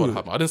that's what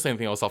happened. I didn't say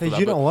anything else after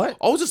that. You know what?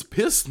 I was just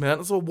pissed,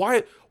 man. So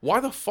why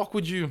the fuck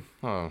would you?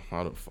 Oh,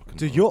 I don't fucking know.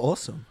 Dude, you're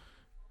awesome.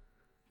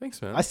 Thanks,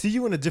 man. I see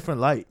you in a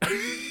different light.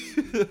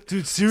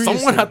 Dude, seriously.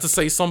 Someone had to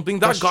say something.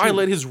 That guy true.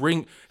 let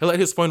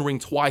his phone ring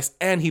twice,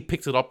 and he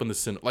picked it up in the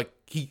cinema. Like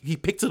he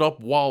picked it up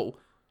while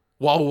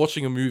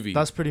watching a movie.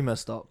 That's pretty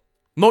messed up.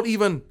 Not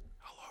even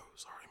hello,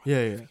 sorry.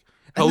 Yeah.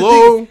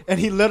 Hello, and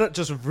he let it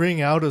just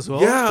ring out as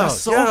well. Yeah,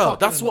 That's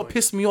That's what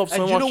pissed me off so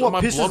and much. You know what my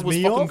pisses blood was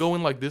me fucking off?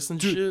 going like this and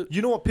Dude, shit.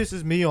 You know what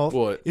pisses me off?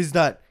 What? Is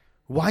that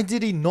why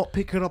did he not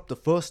pick it up the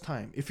first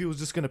time if he was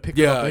just gonna pick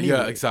it up anyway?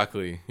 Yeah,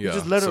 exactly. Yeah, he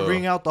just let it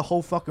ring out the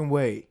whole fucking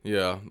way.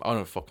 Yeah, I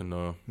don't fucking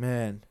know,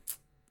 man.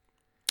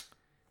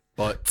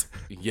 But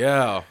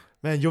yeah.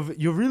 Man,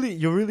 you're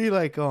really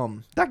like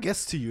that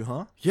gets to you,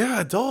 huh?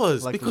 Yeah, it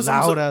does. Like because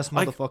loud ass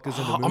motherfuckers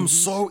in the movies. I'm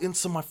so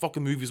into my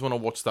fucking movies when I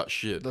watch that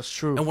shit. That's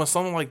true. And when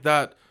something like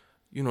that,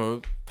 you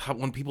know,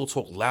 when people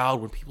talk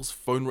loud, when people's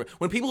phone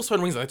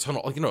rings, and I turn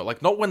on, like, you know,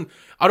 like not when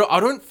I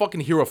don't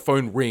fucking hear a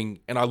phone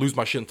ring and I lose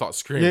my shit and start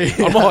screaming.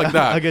 Yeah. I'm not like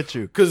that. I get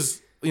you.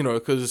 Because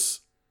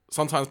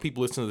sometimes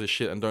people listen to this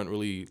shit and don't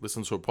really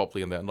listen to it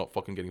properly, and they're not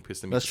fucking getting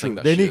pissed at me. That's true.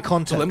 That they shit. need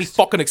context. So let me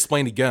fucking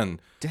explain again.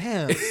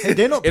 Damn. Hey,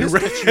 they're not pissed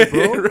at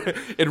you, bro.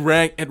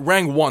 It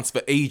rang once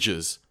for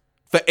ages.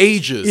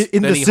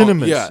 In the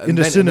cinemas. And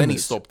then he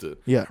stopped it.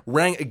 Yeah.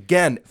 Rang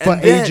again. For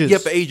ages. Yeah,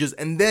 for ages.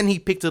 And then he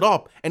picked it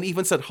up and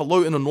even said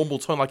hello in a normal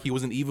tone, like he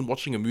wasn't even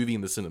watching a movie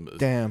in the cinemas.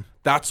 Damn.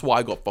 That's why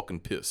I got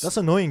fucking pissed. That's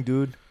annoying,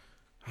 dude.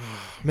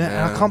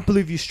 Man, I can't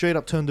believe you straight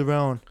up turned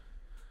around.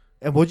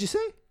 And what'd you say?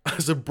 I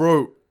said,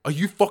 bro, are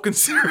you fucking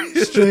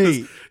serious?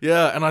 Straight.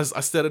 Yeah, and I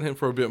stared at him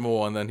for a bit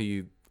more, and then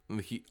I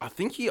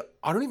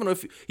don't even know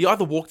if he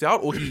either walked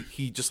out or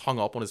he just hung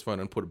up on his phone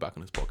and put it back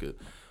in his pocket.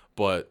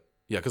 But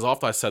yeah, because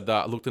after I said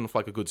that, I looked in for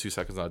like a good 2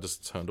 seconds and I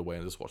just turned away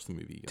and just watched the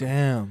movie.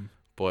 Damn.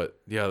 But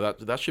yeah,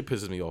 that shit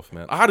pisses me off,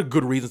 man. I had a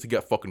good reason to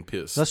get fucking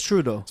pissed. That's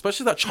true, though.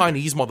 Especially that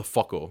Chinese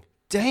motherfucker.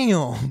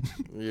 Damn.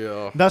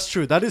 Yeah. That's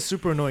true. That is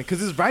super annoying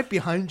because it's right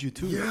behind you,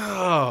 too.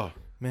 Yeah.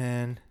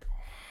 Man.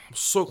 I'm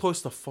so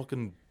close to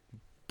fucking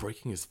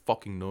breaking his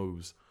fucking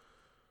nose.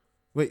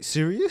 Wait,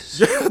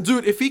 serious? Yeah,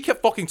 dude, if he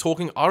kept fucking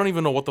talking, I don't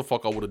even know what the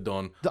fuck I would have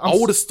done. I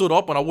would have stood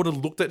up and I would have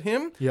looked at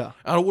him. Yeah.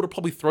 And I would have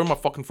probably thrown my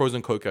fucking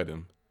frozen Coke at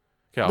him.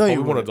 Okay, I No, probably you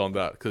wouldn't have wouldn't.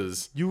 done that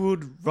because... You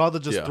would rather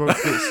just throw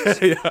fists.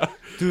 Yeah.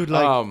 Dude,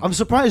 like, I'm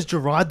surprised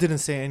Gerard didn't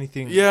say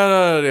anything.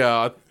 Yeah,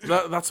 yeah.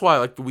 That's why,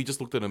 like, we just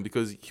looked at him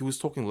because he was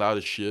talking loud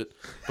as shit,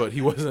 but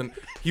he wasn't,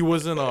 yeah, it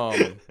wasn't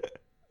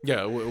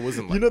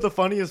like... You know, the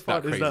funniest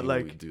part is that,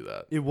 like, do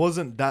that. it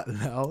wasn't that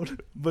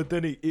loud, but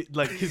then it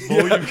like, his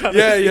volume kind of...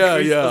 Yeah.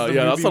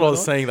 That's what I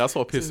was saying. That's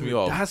what pissed me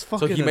off. That's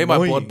fucking So he made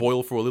annoying. my blood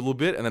boil for a little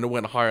bit, and then it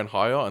went higher and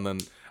higher, and then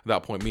at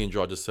that point, me and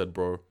Gerard just said,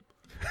 bro...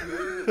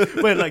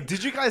 Wait, like,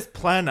 did you guys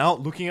plan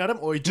out looking at him,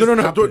 or it just No,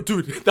 happened?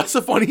 dude, that's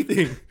the funny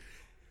thing.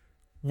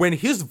 when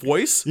his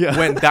voice Yeah.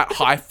 went that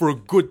high for a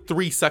good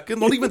 3 seconds,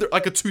 not even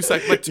like a 2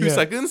 second, like 2 Yeah,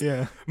 seconds,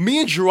 yeah. me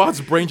and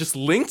Gerard's brain just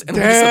linked and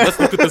we just said, let's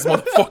look at this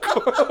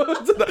motherfucker.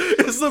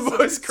 It's the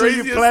most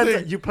craziest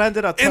thing. You planned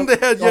it out In the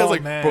head, yeah, Oh, it's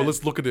like, man. bro,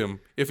 let's look at him.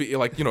 If he,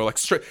 like, you know, like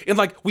straight, and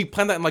like we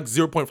planned that in like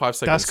 0.5 seconds.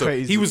 That's so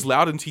crazy. he was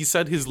loud and he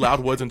said his loud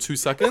words in 2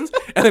 seconds,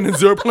 and then in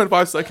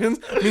 0.5 seconds,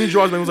 me and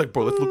Gerard's man was like,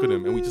 bro, let's look at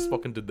him, and we just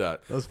fucking did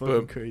that. That's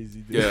fucking But,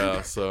 crazy, dude.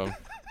 yeah, so.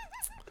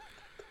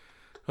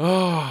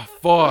 Oh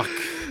fuck,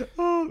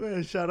 Oh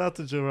man, shout out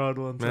to Gerard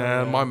one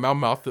time. man,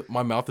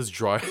 my mouth is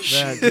dry. as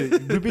Man, shit.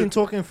 dude, we've been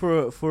talking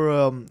for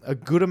a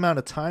good amount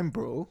of time,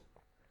 bro.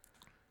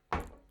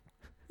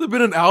 It's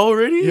been an hour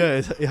already. Yeah,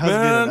 it has been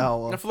Man, an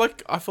hour. I feel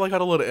like I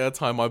had a lot of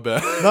airtime. My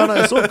bad. No,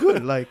 it's all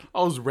good. Like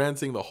I was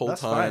ranting the whole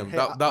that's time.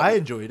 fine. Hey, I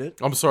enjoyed it.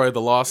 I'm sorry.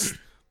 The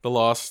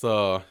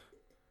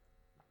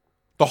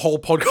whole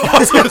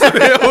podcast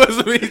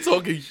was me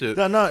talking shit.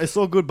 No, it's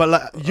all good. But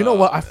like, you know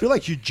what? I feel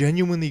like you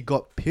genuinely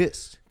got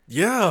pissed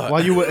Yeah.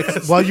 while you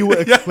were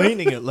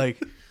explaining it.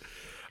 Like,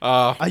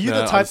 are you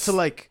the nah, type to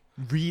like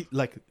read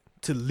like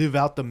to live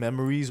out the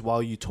memories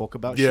while you talk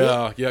about shit?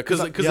 Yeah, because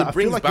I it feel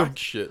brings like back you're-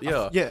 shit.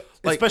 Yeah. Yeah,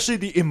 Like- especially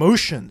the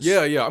emotions.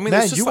 Yeah. I mean,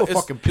 Man, it's just you like, were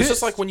fucking it's just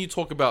pissed. like when you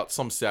talk about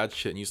some sad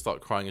shit and you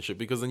start crying and shit,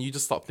 because then you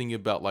just start thinking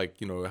about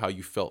like, you know, how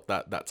you felt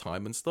that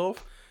time and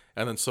stuff.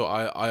 And then so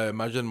I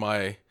imagine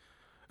my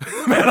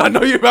man, I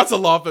know you're about to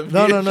laugh at me.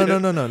 No, and no,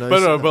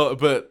 shit. no.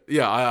 But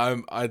yeah,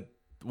 I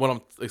when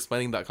I'm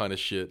explaining that kind of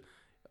shit,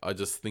 I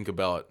just think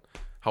about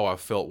how I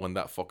felt when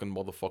that fucking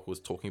motherfucker was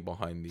talking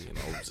behind me, and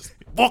I was just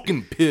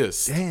fucking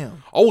pissed.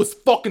 Damn. I was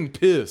fucking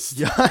pissed.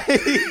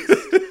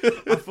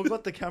 Yikes. I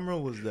forgot the camera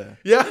was there.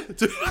 Yeah,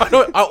 dude, I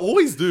know. I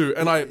always do,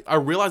 and I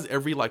realize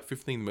every like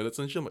 15 minutes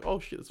and shit. I'm like, oh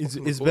shit, It's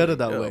fucking better recording.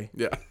 that way.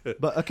 Yeah.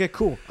 But okay,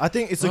 cool. I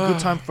think it's a good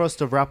time for us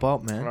to wrap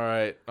up, All man.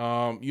 right.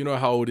 You know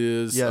how it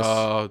is. Yes.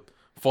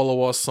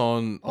 Follow us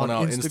on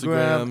our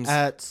Instagrams.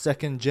 at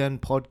Second Gen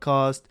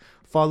Podcast.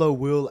 Follow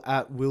Will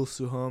at Will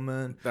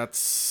Suherman.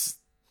 That's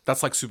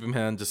like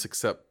Superman, just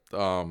except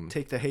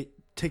Take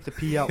the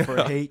P out for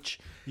a H.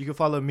 You can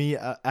follow me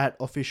at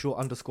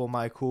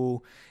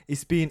official_Michael.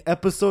 It's been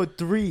episode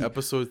 3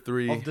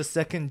 of the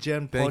Second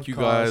Gen Podcast. Thank you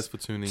guys for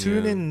tuning in.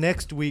 Tune in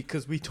next week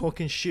because we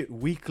talking shit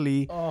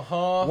weekly.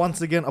 Uh-huh. Once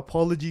again,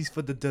 apologies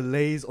for the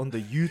delays on the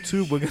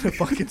YouTube. We're gonna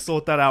fucking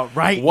sort that out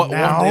right One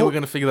now. day we're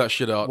gonna figure that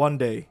shit out. One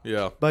day.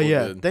 Yeah. But all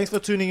yeah, good. thanks for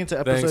tuning into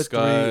episode Thanks, 3.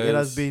 It guys.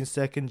 has been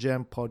Second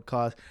Gen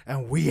Podcast,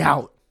 and we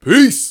out.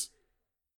 Peace.